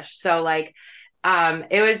biggest crush. So like,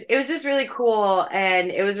 it was just really cool,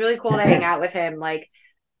 and it was really cool to hang out with him. Like,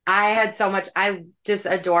 I just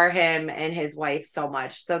adore him and his wife so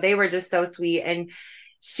much. So they were just so sweet, and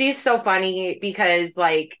she's so funny because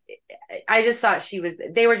like, I just thought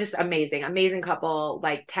they were just amazing, amazing couple.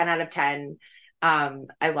 Like 10 out of 10.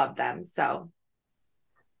 I love them. So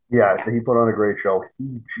Yeah, yeah. he put on a great show.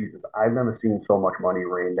 Jesus, I've never seen so much money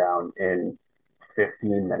rain down in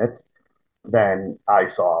 15 minutes than I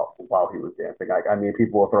saw while he was dancing. I mean,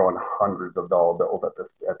 people were throwing hundreds of dollar bills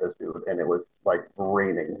at this dude, and it was like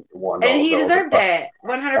raining one And dollar he bills. deserved it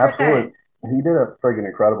 100%. Absolutely, he did a friggin'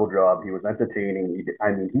 incredible job. He was entertaining.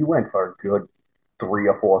 I mean, he went for a good 3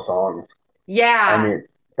 or 4 songs. I Yeah. mean,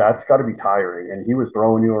 that's got to be tiring. And he was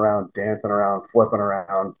throwing you around, dancing around, flipping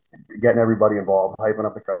around, getting everybody involved, hyping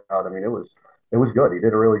up the crowd. I mean, it was good. He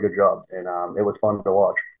did a really good job, and it was fun to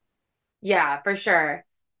watch. Yeah, for sure.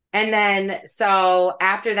 And then so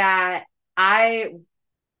after that, I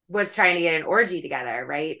was trying to get an orgy together,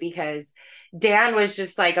 right? Because Dan was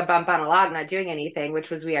just like a bump on a log, not doing anything, which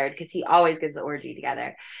was weird because he always gets the orgy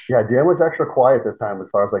together. Yeah, Dan was extra quiet this time as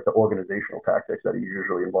far as like the organizational tactics that he's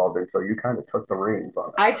usually involved in. So you kind of took the reins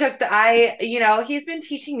on that. He's been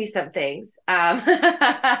teaching me some things.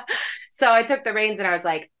 So I took the reins and I was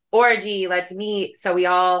like, orgy, let's meet. So we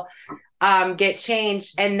all get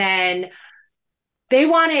changed. And then they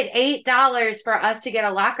wanted $8 for us to get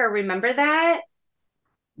a locker. Remember that?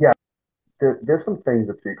 Yeah, there's some things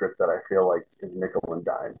of secrets that I feel like is nickel and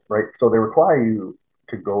dime, right? So they require you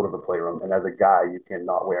to go to the playroom, and as a guy, you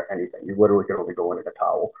cannot wear anything. You literally can only go in a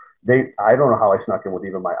towel. I don't know how I snuck in with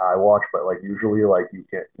even my iWatch, but like usually, like you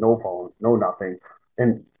get no phones, no nothing.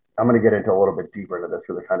 And I'm gonna get into a little bit deeper into this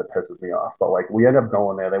because it kind of pisses me off. But like we end up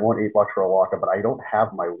going there. They want $8 for a locker, but I don't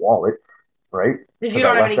have my wallet, right? Because you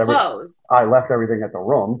Because don't have any clothes. I left everything at the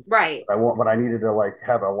room. Right. But I needed to like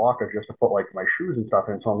have a locker just to put like my shoes and stuff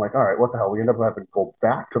in. So I'm like, all right, what the hell? We end up having to go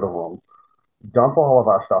back to the room, dump all of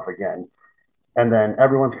our stuff again, and then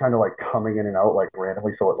everyone's kind of like coming in and out like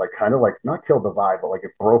randomly. So it like kind of like not killed the vibe, but like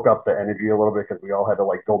it broke up the energy a little bit because we all had to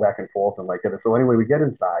like go back and forth and like get it. So anyway, we get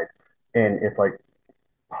inside and it's like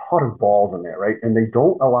hot as balls in there, right? And they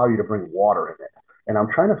don't allow you to bring water in there. And I'm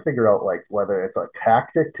trying to figure out like whether it's a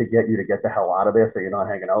tactic to get you to get the hell out of there so you're not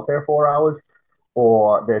hanging out there 4 hours,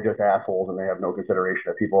 or they're just assholes and they have no consideration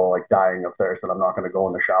that people are like dying of thirst and I'm not going to go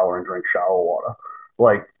in the shower and drink shower water.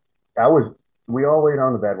 Like that was, we all laid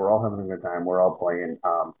on the bed. We're all having a good time. We're all playing.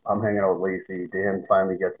 I'm hanging out with Lacey. Dan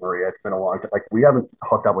finally gets Maria. It's been a long time. Like we haven't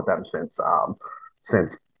hooked up with them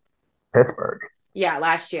since Pittsburgh, Yeah,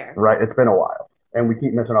 last year. right? It's been a while, and we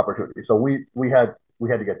keep missing opportunities. So we had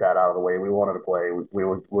to get that out of the way. We wanted to play. We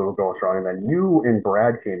were going strong, and then you and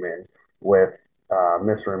Brad came in with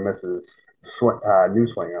Mr. and Mrs. New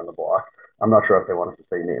Swinger on the block. I'm not sure if they want us to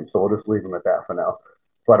say names, so we'll just leave them at that for now.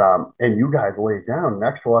 But and you guys laid down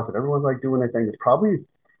next to us, and everyone's like doing their thing. There's probably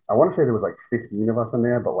I want to say there was like 15 of us in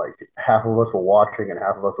there, but like half of us were watching and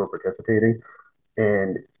half of us were participating.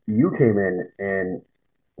 And you came in and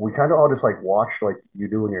we kind of all just like watched like you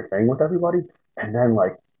doing your thing with everybody, and then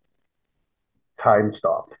like time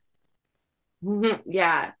stopped,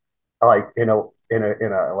 Yeah. like in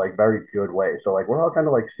a like very good way. So like we're all kind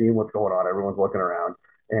of like seeing what's going on. Everyone's looking around,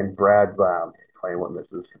 and Brad's playing with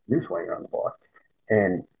Mrs. New Swinger on the block,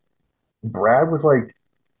 and Brad was like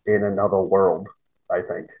in another world. I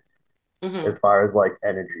think as Hmm. far as like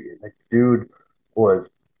energy, like dude was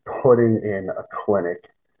putting in a clinic.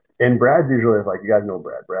 And Brad's usually like you guys know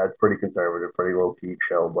Brad. Brad's pretty conservative, pretty low key,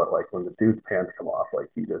 chill. But like when the dude's pants come off, like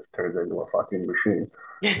he just turns into a fucking machine.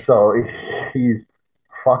 So he's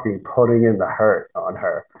fucking putting in the hurt on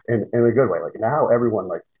her in a good way. Like now everyone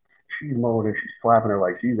like she's moaning, she's slapping her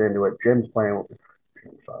like she's into it. Jim's playing with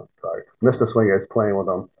sorry, Mr. Swinger is playing with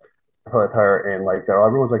her and like they're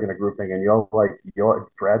everyone's like in a group thing and you're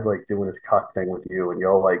Brad's like doing his cuck thing with you and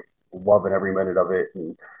you're like loving every minute of it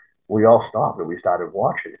and we all stopped and we started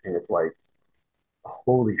watching and it's like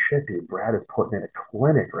holy shit dude Brad is putting in a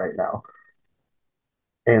clinic right now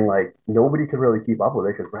and like nobody could really keep up with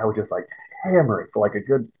it because Brad was just like hammering for like a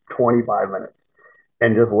good 25 minutes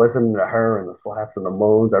and just listening to her and the slaps and the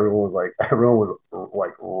moans everyone was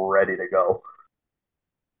like ready to go.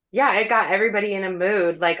 Yeah, it got everybody in a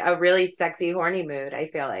mood, like a really sexy, horny mood, I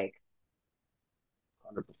feel like.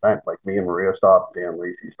 100%. Like me and Maria stopped, Dan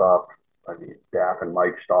Lacey stopped. I mean, Daff and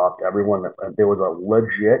Mike stopped. Everyone, there was a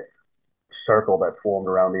legit circle that formed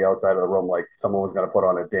around the outside of the room, like someone was going to put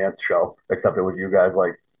on a dance show, except it was you guys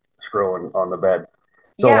like screwing on the bed.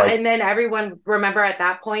 So Yeah, like and then everyone, remember at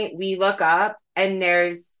that point, we look up and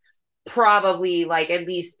there's probably like at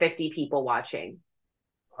least 50 people watching.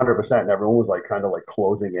 100%, and everyone was like kind of like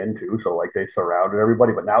closing in too. So like they surrounded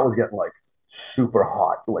everybody, but now it was getting like super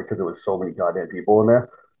hot, like because there was so many goddamn people in there.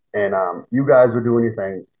 And you guys were doing your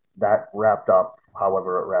thing. That wrapped up.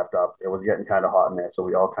 However, it wrapped up. It was getting kind of hot in there, so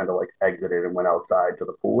we all kind of like exited and went outside to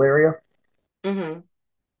the pool area. Hmm.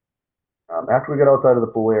 After we got outside of the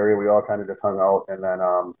pool area, we all kind of just hung out, and then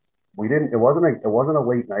we didn't. It wasn't a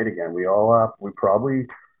late night again. We probably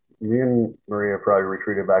me and Maria probably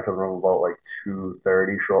retreated back to the room about like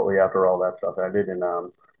 2:30 shortly after all that stuff ended, and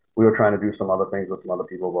we were trying to do some other things with some other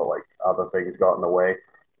people, but like other things got in the way,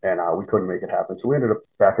 and we couldn't make it happen. So we ended up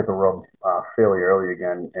back at the room fairly early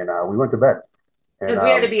again, and we went to bed. And Because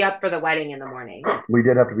we had to be up for the wedding in the morning. we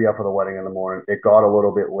did have to be up for the wedding in the morning. It got a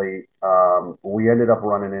little bit late. We ended up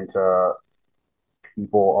running into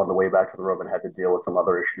people on the way back to the room and had to deal with some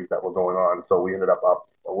other issues that were going on. So we ended up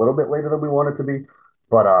a little bit later than we wanted to be.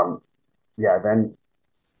 But yeah, then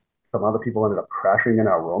some other people ended up crashing in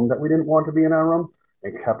our room that we didn't want to be in our room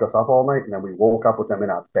and kept us up all night. And then we woke up with them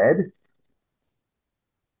in our bed.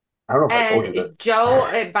 I don't know if I told you And this.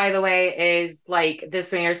 Joe, by the way, is like the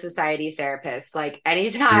Swinger Society therapist. Like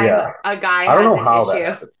anytime Yeah, a guy I don't has know an how that issue,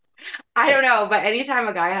 happened. I don't know, but anytime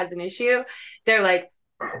a guy has an issue, they're like,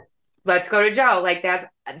 let's go to Joe. Like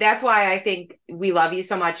that's why I think we love you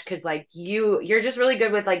so much because like you're just really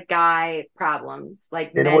good with like guy problems,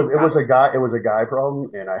 like And men problems. it was a guy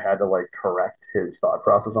problem, and I had to like correct his thought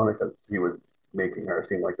process on it because he was making her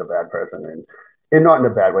seem like the bad person, and not in a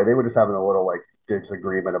bad way. They were just having a little like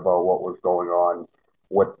disagreement about what was going on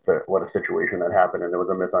with the what a situation that happened, and there was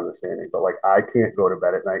a misunderstanding. But like I can't go to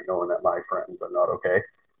bed at night knowing that my friends are not okay.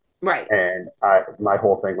 Right. And my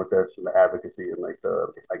whole thing with this and the advocacy and like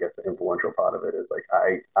I guess the influential part of it is like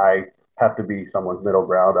I have to be someone's middle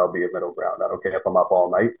ground. I'll be a middle ground. I don't care if I'm up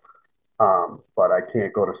all night. But I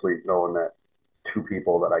can't go to sleep knowing that two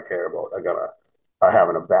people that I care about are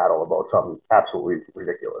having a battle about something absolutely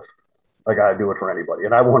ridiculous. Like I do it for anybody,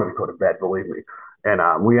 and I wanted to go to bed, believe me.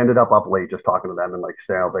 And we ended up late just talking to them and like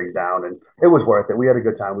staring things down, and it was worth it. We had a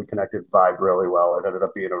good time. We connected, vibed really well. It ended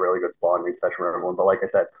up being a really good bonding session for everyone. But like I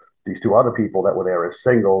said, these two other people that were there as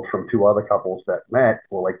singles from two other couples that met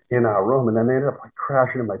were like in our room, and then they ended up like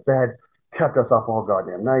crashing in my bed, kept us up all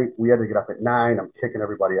goddamn night. We had to get up at 9. I'm kicking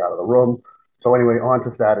everybody out of the room. So anyway, on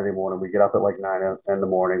to Saturday morning. We get up at like 9 in the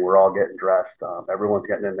morning. We're all getting dressed. Everyone's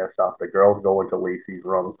getting in their stuff. The girls go into Lacey's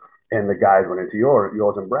room, and the guys went into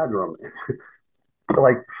yours and Brad's room.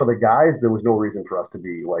 Like for the guys, there was no reason for us to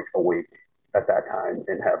be like awake at that time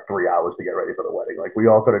and have 3 hours to get ready for the wedding. Like we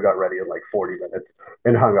all could have got ready in like 40 minutes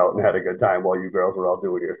and hung out and had a good time while you girls were all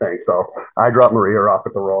doing your thing. So I dropped Maria off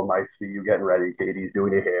at the room. I see you getting ready. Katie's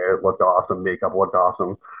doing your hair. It looked awesome. Makeup looked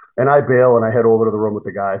awesome. And I bail and I head over to the room with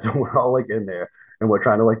the guys and we're all like in there and we're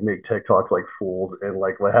trying to like make TikToks like fools and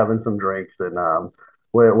like we're having some drinks and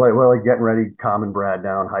we're like getting ready, calming Brad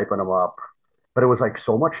down, hyping him up. But it was like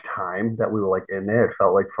so much time that we were like in there. It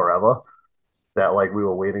felt like forever that like we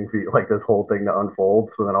were waiting for like this whole thing to unfold.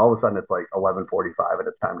 So then all of a sudden it's like 11:45 and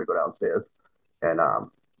it's time to go downstairs. And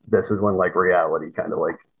this is when like reality kind of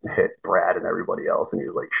like hit Brad and everybody else, and he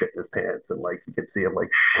was like shitting his pants, and like you could see him like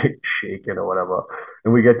shaking or whatever.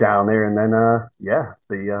 And we get down there, and then yeah,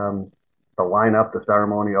 the lineup, the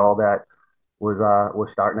ceremony, all that was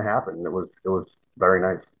starting to happen. It was very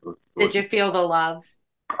nice. Did you feel the love?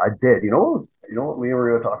 I did. You know what me and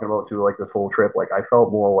Maria were talking about too, like this whole trip. Like I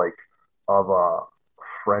felt more like of a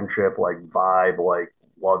friendship, like vibe, like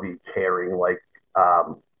lovey, caring, like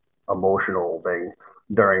um emotional thing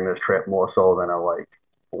during this trip more so than a like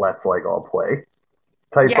let's like all play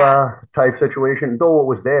Yeah. type situation. Though it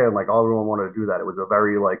was there and like everyone wanted to do that. It was a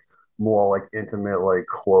very like more like intimate, like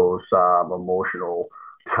close, emotional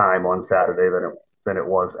time on Saturday than it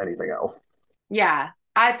was anything else. Yeah.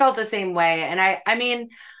 I felt the same way. And I mean,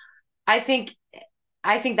 I think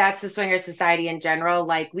I think that's the swinger society in general.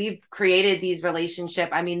 Like we've created these relationship.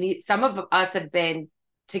 I mean, some of us have been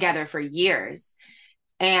together for years.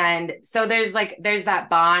 And so there's that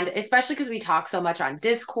bond, especially because we talk so much on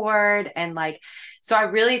Discord and like so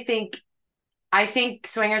I think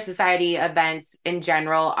swinger society events in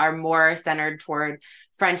general are more centered toward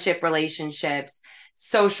friendship relationships,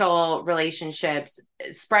 social relationships,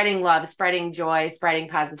 spreading love, spreading joy, spreading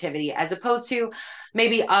positivity, as opposed to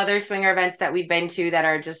maybe other swinger events that we've been to that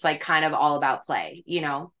are just like kind of all about play, you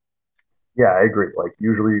know? Yeah, I agree. Like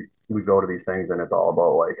usually we go to these things and it's all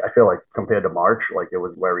about like I feel like compared to March, like it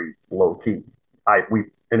was very low key.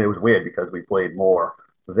 And it was weird because we played more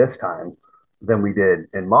this time than we did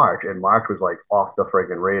in March. And March was like off the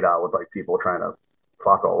friggin' radar with like people trying to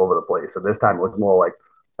fuck all over the place. So this time it was more like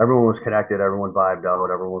everyone was connected, everyone vibed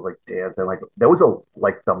out, everyone was like dancing. Like there was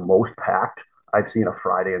like the most packed I've seen a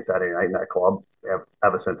Friday and Saturday night in that club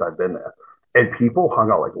ever since I've been there. And people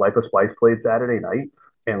hung out. Like Life of Spice played Saturday night,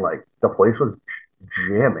 and like the place was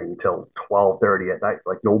jamming till 12:30 at night.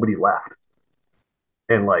 Like nobody left.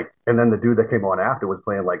 And then the dude that came on after was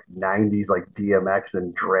playing like 90s like DMX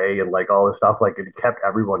and Dre and like all this stuff. Like it kept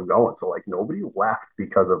everyone going. So like nobody left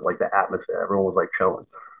because of like the atmosphere. Everyone was like chilling.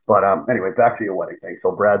 But anyway, back to your wedding thing.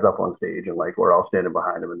 So Brad's up on stage and like we're all standing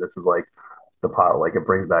behind him, and this is like the part like it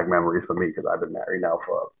brings back memories for me because I've been married now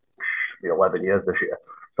for 11 years this year.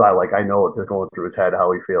 So I know it's just going through his head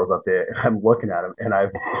how he feels up there. And I'm looking at him,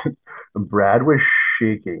 and Brad was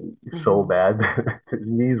shaking so bad. His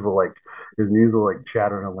knees were like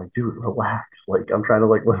chattering. I'm like, dude, relax. Like I'm trying to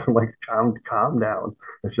like listen, like calm down.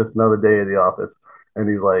 It's just another day in the office. And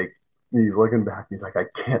he's looking back. He's like, I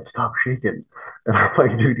can't stop shaking. And I'm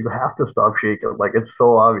like, dude, you have to stop shaking. Like it's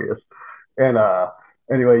so obvious. And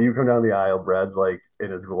anyway, you come down the aisle. Brad's like in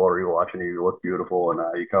his glory, watching you. You look beautiful, and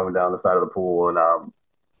you coming down the side of the pool,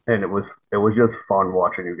 and it was just fun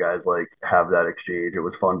watching you guys like have that exchange. It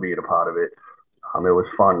was fun being a part of it. It was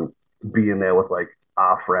fun being there with like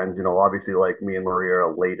our friends. You know, obviously like me and Maria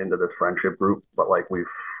are late into this friendship group, but like we've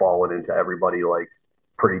fallen into everybody like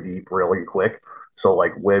pretty deep really quick. So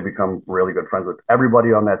like we've become really good friends with everybody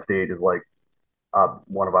on that stage is like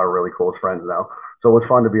one of our really close friends now. So it was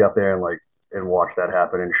fun to be up there and like and watch that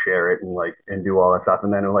happen and share it and like and do all that stuff.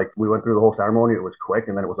 And then like we went through the whole ceremony. It was quick,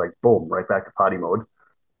 and then it was like boom, right back to potty mode.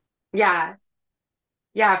 Yeah.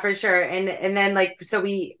 Yeah, for sure. And then like so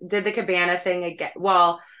we did the cabana thing again.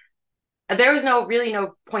 Well, there was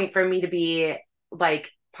no point for me to be like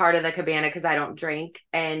part of the cabana because I don't drink.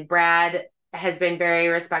 And Brad has been very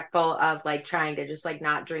respectful of like trying to just like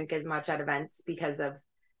not drink as much at events because of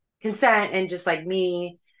consent and just like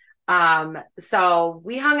me. So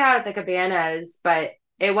we hung out at the cabanas, but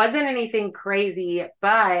it wasn't anything crazy.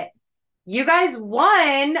 But you guys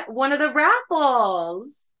won one of the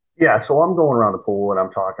raffles. Yeah, so I'm going around the pool and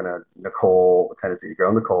I'm talking to Nicole, Tennessee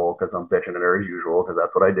girl Nicole, because I'm bitching at her as usual, because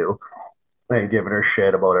that's what I do, and giving her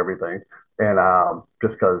shit about everything. And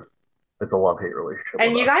just because it's a love hate relationship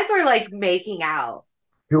And with you us. guys were like making out.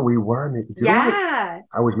 Dude, we were making, dude, Yeah,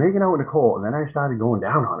 I was making out with Nicole, and then I started going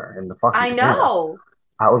down on her in the fucking I cabana. know.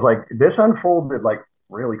 I was like, this unfolded like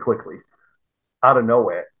really quickly out of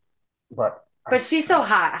nowhere. But But she's so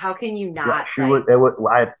hot. How can you yeah, not she was. like, It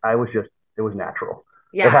was. I was just. It was natural.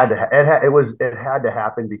 It had yeah. to. It had to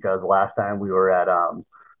happen because last time we were at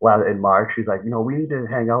last in March, she's like, we need to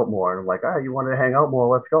hang out more, and I'm like, all right, you wanted to hang out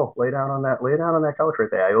more? Let's go. Lay down on that couch right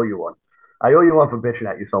there. I owe you one. I owe you one for bitching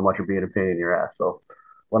at you so much and being a pain in your ass. So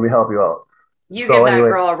let me help you out. You give So that anyway,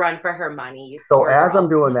 girl a run for her money, you so poor as I'm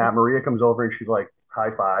girl. doing that, Maria comes over and she's like, high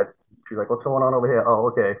five. She's like, what's going on over here? Oh,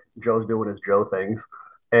 okay. Joe's doing his Joe things.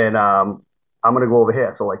 And I'm gonna go over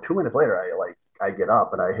here. So like 2 minutes later, I get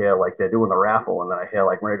up and I hear like they're doing the raffle, and then I hear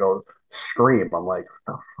like Maria goes scream. I'm like,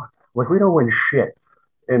 what the fuck? Like we don't win shit.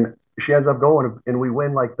 And she ends up going and we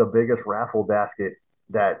win like the biggest raffle basket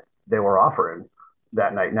that they were offering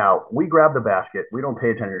that night. Now we grab the basket, we don't pay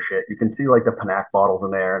attention to shit. You can see like the Panac bottles in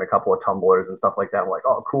there and a couple of tumblers and stuff like that. I'm like,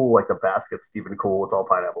 oh cool, like the basket's even cool, it's all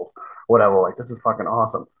pineapples, whatever. Like this is fucking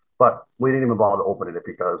awesome. But we didn't even bother opening it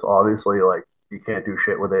because obviously like you can't do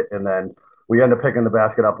shit with it. And then we end up picking the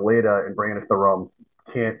basket up later and bringing it to the room.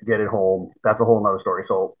 Can't get it home. That's a whole nother story.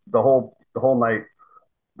 So the whole night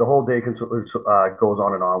the whole day goes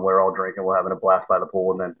on and on. We're all drinking, we're having a blast by the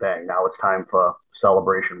pool, and then bang, now it's time for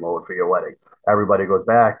celebration mode for your wedding. Everybody goes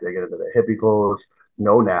back, they get into their hippie clothes,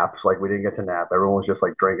 no naps, like we didn't get to nap. Everyone was just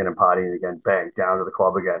like drinking and partying again, bang, down to the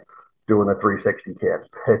club again, doing the 360 camps,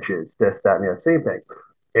 pitches, this, that, and the other, same thing.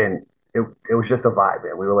 And it was just a vibe,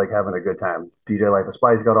 man. We were like having a good time. DJ Life of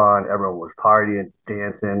Spice got on, everyone was partying,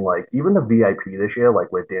 dancing. Like even the VIP this year,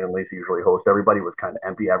 like where Dan and Lacey usually host everybody, was kind of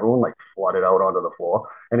empty. Everyone like flooded out onto the floor.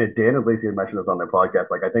 And it, Dan and Lacey had mentioned this on their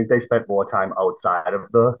podcast. Like I think they spent more time outside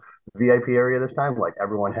of the VIP area this time, like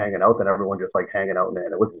everyone hanging out than everyone just like hanging out in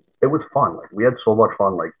there. And it was fun. Like we had so much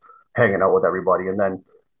fun like hanging out with everybody. And then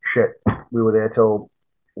shit, we were there till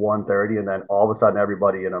 1:30, and then all of a sudden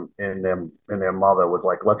everybody in their mother was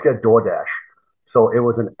like, let's get DoorDash. So it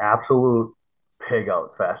was an absolute pig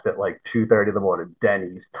out fest at like 2:30 in the morning.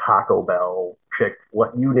 Denny's, Taco Bell, Chick,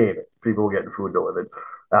 what you name it, people were getting food delivered.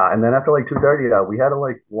 And then after like 2:30, we had a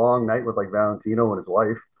like long night with like Valentino and his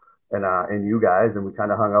wife and you guys, and we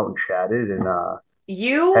kind of hung out and chatted and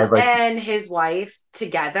You had like, and his wife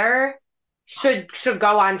together should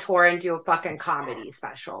go on tour and do a fucking comedy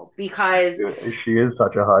special because dude, she is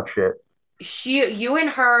such a hot shit. you and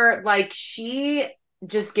her, like, she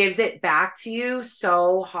just gives it back to you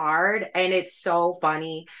so hard, and it's so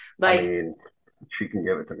funny. I Like, mean, she can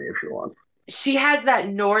give it to me if she wants. she has that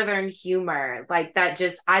northern humor, like that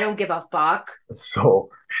just I don't give a fuck. So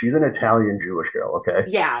she's an Italian Jewish girl, okay?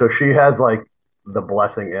 Yeah. So she has like the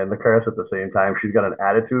blessing and the curse at the same time. She's got an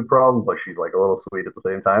attitude problem, but she's like a little sweet at the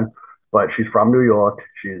same time. But she's from New York.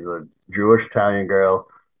 She's a Jewish Italian girl.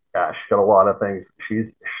 Yeah, she's got a lot of things. She's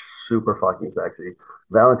super fucking sexy.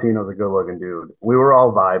 Valentino's a good looking dude. We were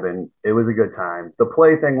all vibing. It was a good time. The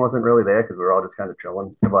play thing wasn't really there because we were all just kind of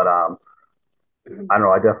chilling. But I don't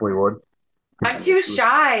know. I definitely would. I'm I mean, too she was,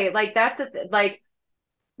 shy. Like that's like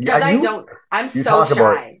yeah, because I don't I'm you so talk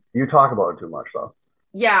about it. shy. You talk about it too much though.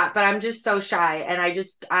 Yeah, but I'm just so shy, and I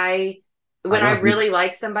I when I know you. really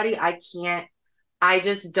like somebody, I can't I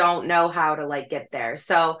just don't know how to like get there.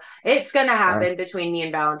 So it's gonna Uh, happen between me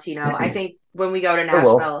and Valentino. I think when we go to it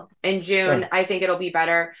will. Nashville in Yeah, June, I think it'll be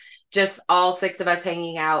better. Just all six of us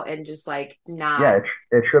hanging out and just like yeah. not.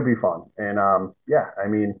 It should be fun. And yeah. I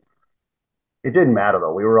mean, it didn't matter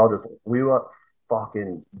though. We were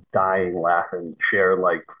fucking dying laughing, sharing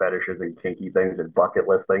like fetishes and kinky things and bucket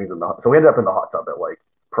list things. So we ended up in the hot tub at like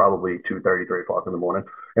probably 2:30, 3 o'clock in the morning,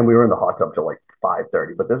 and we were in the hot tub till like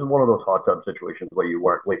 5:30. But this is one of those hot tub situations where you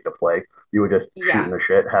weren't late to play. You were just shooting Yeah, the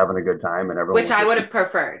shit, having a good time, and everyone which was I just would have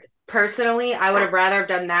preferred. Personally, I would have rather have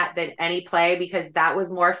done that than any play because that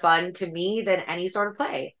was more fun to me than any sort of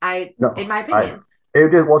play. In no, my I. opinion. It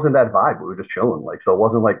just wasn't that vibe. We were just chilling, like so. It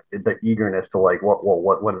wasn't like the eagerness to like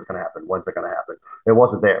when is going to happen? When's it going to happen? It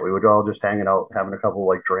wasn't there. We were all just hanging out, having a couple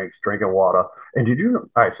like drinks, drinking water. And did you?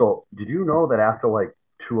 All right. So did you know that after like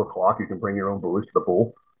 2 o'clock, you can bring your own booze to the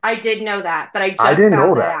pool? I did know that, but I I just didn't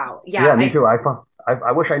know found that that. out. Yeah, Yeah, me too.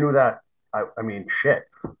 I wish I knew that. I mean, shit.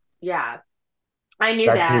 yeah, I knew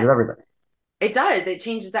That changes that. everything. It does. It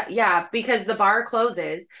changes that. Yeah, because the bar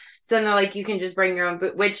closes. So then they're like, you can just bring your own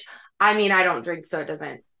boot, which I mean, I don't drink, so it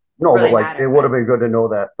doesn't No, but really like it matter. would have But been good to know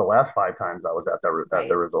that the last 5 times I was at the right.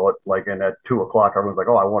 resort, like, and at 2 o'clock, everyone's like,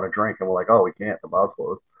 "Oh, I want a drink," and we're like, "Oh, we can't. The bar's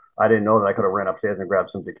closed." I didn't know that I could have ran upstairs and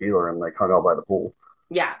grabbed some tequila and like hung out by the pool.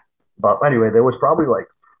 Yeah. But anyway, there was probably like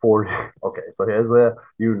 40. Okay, so here's where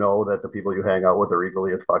you know that the people you hang out with are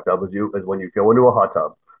equally as fucked up as you is when you go into a hot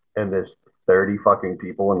tub and there's 30 fucking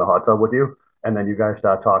people in the hot tub with you, and then you guys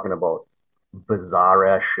start talking about bizarre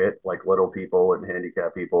ass shit like little people and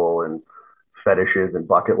handicapped people and fetishes and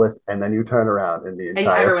bucket lists, and then you turn around and the And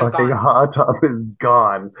entire everyone's fucking gone. hot tub is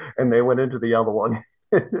gone, and they went into the other one.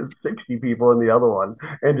 There's 60 people in the other one,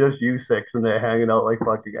 and just you six, and they're hanging out like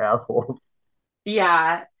fucking assholes.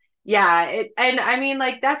 Yeah. Yeah. And I mean,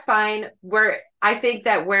 like, that's fine. I think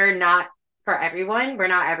that we're not for everyone. We're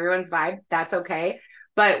not everyone's vibe. That's okay.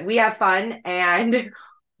 But we have fun and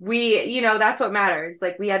that's what matters.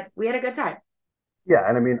 Like we had a good time. Yeah,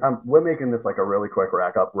 and I mean, we're making this like a really quick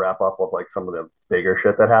wrap up of like some of the bigger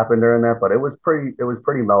shit that happened during that, but it was pretty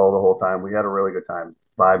mellow the whole time. We had a really good time,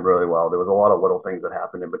 vibe really well. There was a lot of little things that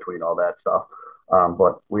happened in between all that stuff,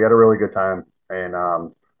 but we had a really good time, and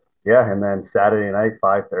yeah, and then Saturday night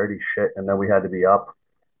 5:30 shit, and then we had to be up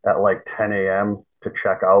at like 10 a.m. to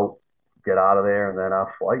check out, get out of there, and then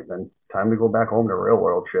our flight, and then time to go back home to real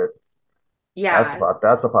world shit. Yeah.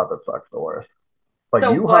 That's the part that sucks the worst. But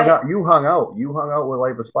So what you hung out with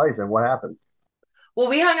Life of Spice, and what happened? Well,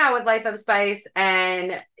 we hung out with Life of Spice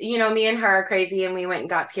and me and her are crazy and we went and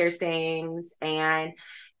got piercings and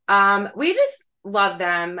we just love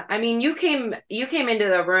them. I mean, you came into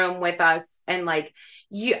the room with us and like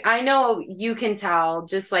I know you can tell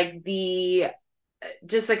just the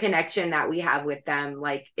connection that we have with them.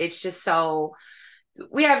 Like it's just so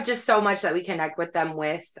we have just so much that we connect with them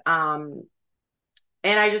with.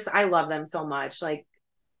 And I love them so much. Like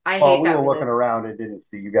I Well, hate we that were we looking live. around and didn't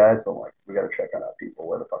see you guys, so I'm like, we got to check on our people.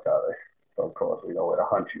 Where the fuck are they? So of course we know where to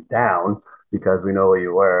hunt you down because we know where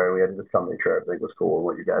you were, and we had to just come make sure everything was cool and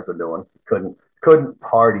what you guys were doing. Couldn't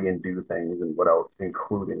party and do things and without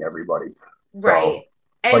including everybody. Right.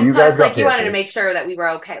 So, but And you guys plus, got like, you wanted to piercings. make sure that we were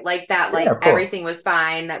okay, like that, Yeah, like of course. everything was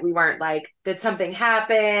fine, that we weren't like, did something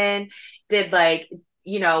happen? Did like,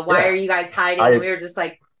 why are Yeah, you guys hiding? And I we were just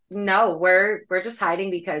like, no, we're just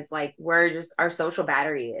hiding because like we're just our social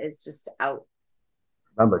battery is just out.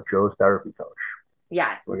 remember Joe's therapy coach.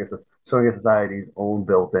 Yes. Swinging Society's own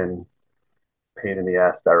built-in pain in the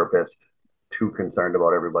ass therapist, too concerned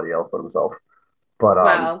about everybody else but himself. But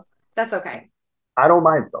Well, that's okay. I don't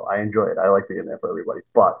mind though. I enjoy it. I like being there for everybody.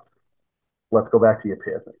 But let's go back to your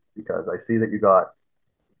piercing because I see that you got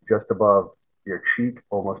just above your cheek,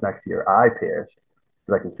 almost next to your eye pierced,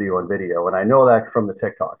 because I can see you on video, and I know that from the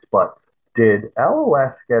TikToks. But did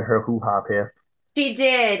LOS get her hoo ha pierced? She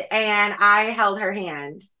did, and I held her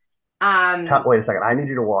hand. Wait a second. I need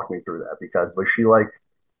you to walk me through that because was she like,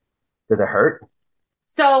 did it hurt?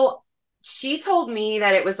 So she told me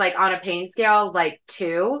that it was like on a pain scale, like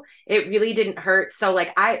 2. It really didn't hurt. So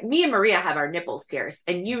like me and Maria have our nipples pierced,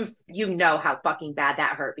 and you know how fucking bad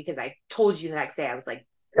that hurt because I told you the next day. I was like,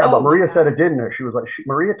 Yeah, but oh my Maria God. said it didn't hurt. She was like,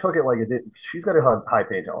 Maria took it like it did. She's got a high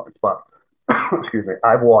pain tolerance, but excuse me,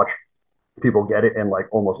 I've watched people get it and like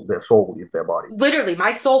almost their soul leaves their body. Literally,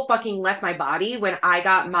 my soul fucking left my body when I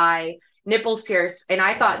got my nipples pierced, and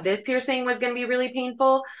I thought this piercing was going to be really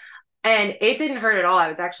painful, and it didn't hurt at all. I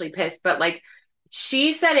was actually pissed, but like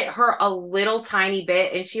she said it hurt a little tiny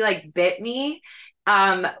bit, and she like bit me,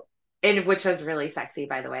 um and which was really sexy,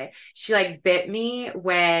 by the way. She like bit me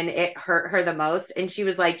when it hurt her the most, and she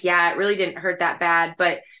was like, yeah, it really didn't hurt that bad,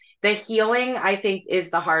 but the healing I think is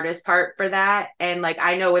the hardest part for that. And like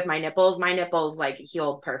I know with my nipples like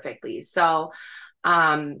healed perfectly. So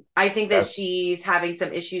I think that That's she's having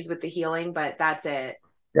some issues with the healing, but that's it.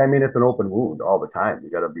 yeah. I mean, it's an open wound all the time. You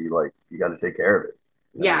got to be like, you got to take care of it.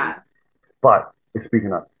 You know what I mean? Yeah, But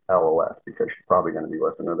speaking of LOS, because she's probably going to be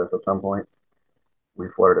listening to this at some point, we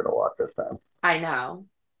flirted a lot this time, I know.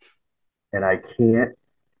 and I can't.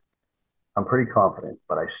 I'm pretty confident,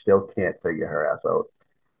 but I still can't figure her ass out.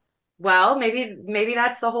 Well, maybe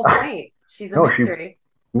that's the whole point. She's a no, mystery.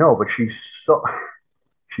 no, but she's so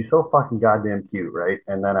fucking goddamn cute, right?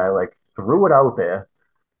 And then I like threw it out there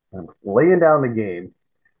and I'm laying down the game,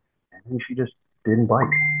 and then she just didn't bite.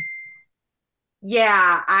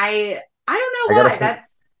 Yeah, I don't I know gotta why.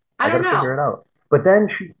 That's I I don't gotta figure know. it out. But then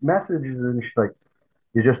she messages and she's like,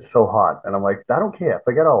 "You're just so hot," and I'm like, "I don't care.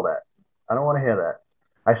 Forget all that. I don't want to hear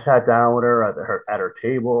that." I sat down with her at her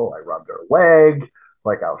table. I rubbed her leg,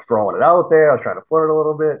 like I was throwing it out there. I was trying to flirt a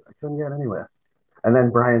little bit. I couldn't get anywhere. And then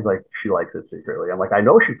Brian's like, "She likes it secretly." I'm like, "I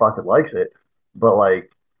know she fucking likes it, but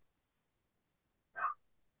like,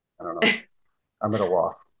 I don't know. I'm at a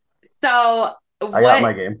loss. So, I got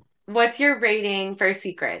my game. what's your rating for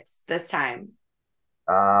secrets this time?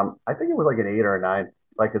 I think it was like an 8 or a 9.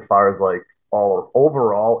 Like as far as like all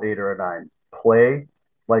overall 8 or a 9. Play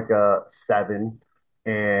like a 7,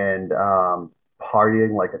 and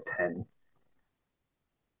partying like a 10.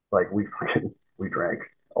 Like we drank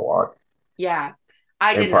a lot Yeah,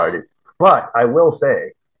 I and did not. partied. But I will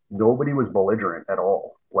say nobody was belligerent at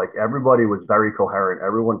all. Like everybody was very coherent.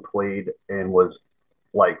 Everyone played and was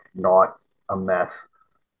like not a mess.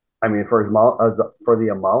 I mean, for the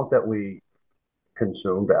amount that we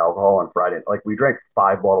consumed alcohol on Friday. Like we drank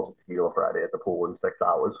 5 bottles of tequila Friday at the pool in 6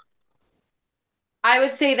 hours. I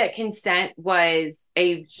would say that consent was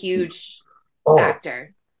a huge Oh,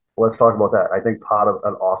 factor. let's talk about that. I think part of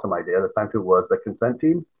an awesome idea this time too was the consent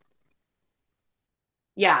team.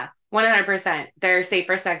 Yeah, 100%. Their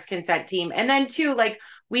safer sex consent team. And then too, like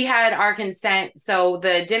we had our consent. So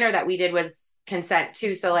the dinner that we did was consent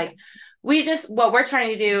too. So like what we're trying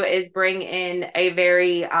to do is bring in a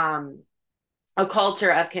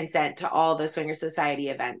culture of consent to all the swinger society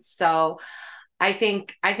events. So I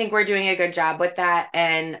think we're doing a good job with that,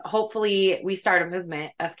 and hopefully we start a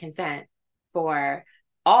movement of consent for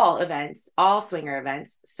all events, all swinger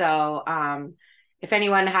events. So if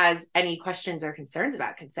anyone has any questions or concerns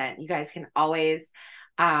about consent, you guys can always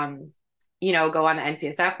um go on the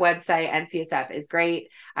NCSF website. NCSF is great.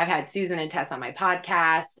 I've had Susan and Tess on my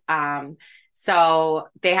podcast. So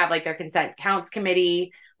they have like their consent counts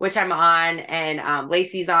committee, which I'm on, and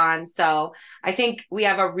Lacey's on. So I think we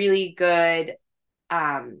have a really good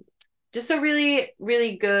just a really,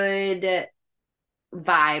 really good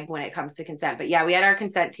vibe when it comes to consent. But yeah, we had our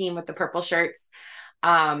consent team with the purple shirts.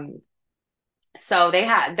 Um, so they're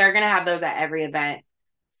gonna have those at every event.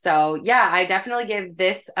 So yeah, I definitely give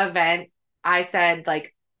this event, I said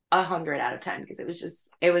like 100 out of 10 because it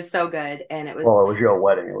was so good, and it was Well, it was your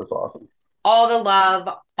wedding. It was awesome. all the love,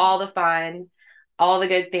 all the fun, all the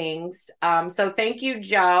good things. So thank you,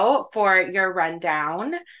 Joe, for your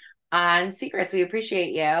rundown on secrets. We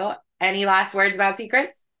appreciate you. Any last words about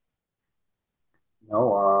secrets?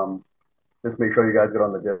 No, just make sure you guys get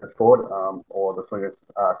on the Discord or the Swingers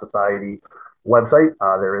Society website.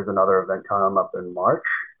 There is another event coming up in March,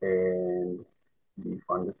 and it'd be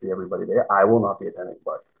fun to see everybody there. I will not be attending,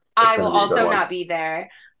 but it's I will going to be a good also one. not be there,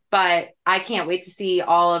 but I can't wait to see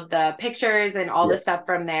all of the pictures and all the Yeah. stuff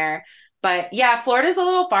from there. But yeah, Florida's a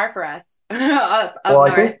little far for us up Well,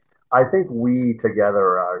 north. I think we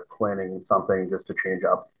together are planning something just to change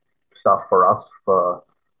up stuff for us for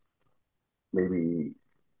maybe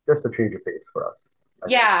just a change of pace for us. I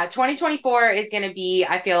think. Yeah, 2024 is going to be,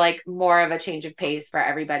 I feel like, more of a change of pace for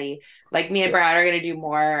everybody. Like me and Yeah. Brad are going to do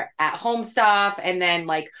more at home stuff. And then,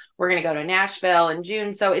 like, we're going to go to Nashville in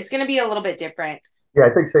June. So it's going to be a little bit different. Yeah, I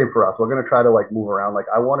think same for us. We're gonna try to like move around. Like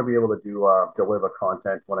I want to be able to do deliver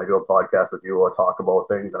content when I do a podcast with you or talk about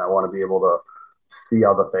things, and I want to be able to see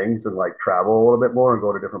other things and like travel a little bit more and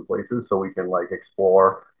go to different places so we can like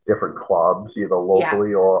explore different clubs either Yeah.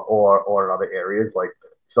 locally or in other areas. Like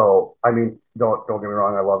so, I mean, don't get me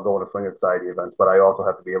wrong. I love going to Swinger Society events, but I also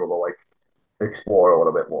have to be able to like explore a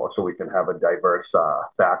little bit more so we can have a diverse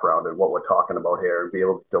background in what we're talking about here and be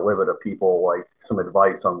able to deliver to people like some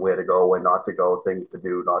advice on where to go, when not to go, things to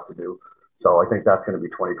do, not to do. So I think that's going to be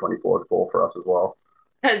 2024's goal for us as well.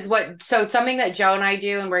 Because so something that Joe and I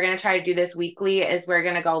do, and we're going to try to do this weekly, is we're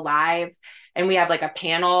going to go live and we have like a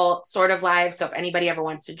panel sort of live. So if anybody ever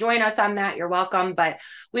wants to join us on that, you're welcome. But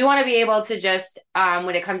we want to be able to just,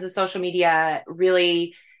 when it comes to social media,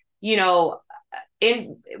 really, you know,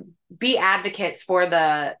 in be advocates for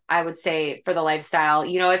I would say for the lifestyle.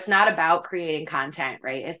 It's not about creating content,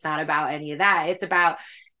 right? It's not about any of that. It's about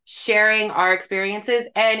sharing our experiences.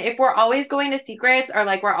 And if we're always going to secrets or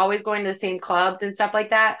like we're always going to the same clubs and stuff like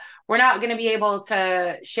that, we're not going to be able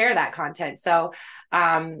to share that content. So,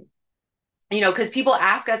 because people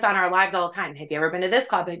ask us on our lives all the time, have you ever been to this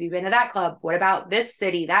club? Have you been to that club? What about this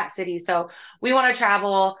city, that city? So we want to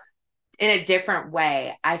travel in a different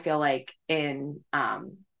way, I feel like in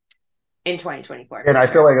 2024 And for I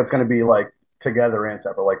feel sure. like it's going to be like together and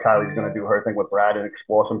separate. Like Kylie's going to do her thing with Brad and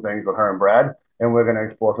explore some things with her and Brad, and we're going to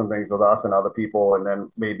explore some things with us and other people. And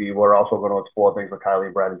then maybe we're also going to explore things with Kylie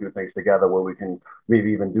and Brad and do things together where we can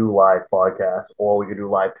maybe even do live podcasts or we can do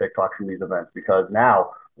live TikToks from these events. Because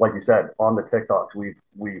now, like you said, on the TikToks,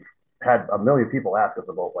 we've had a million people ask us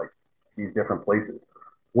about like these different places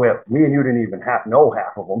where me and you didn't even know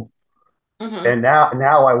half of them, Mm-hmm. and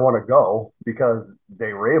now I want to go because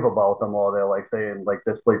they rave about them or they're like saying like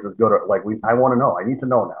this place is good or like we I want to know. I need to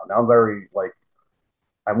know now. Now I'm very like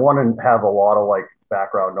I want to have a lot of like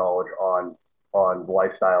background knowledge on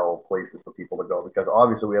lifestyle places for people to go because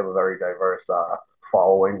obviously we have a very diverse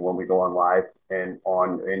following when we go on live and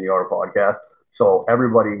on in your podcast. So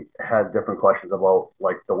everybody has different questions about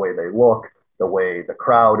like the way they look, the way the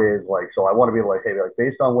crowd is like. So I want to be like, hey, like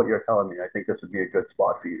based on what you're telling me, I think this would be a good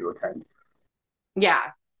spot for you to attend. Yeah,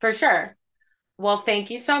 for sure. Well, thank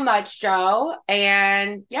you so much, Joe.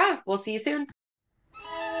 And yeah, we'll see you soon.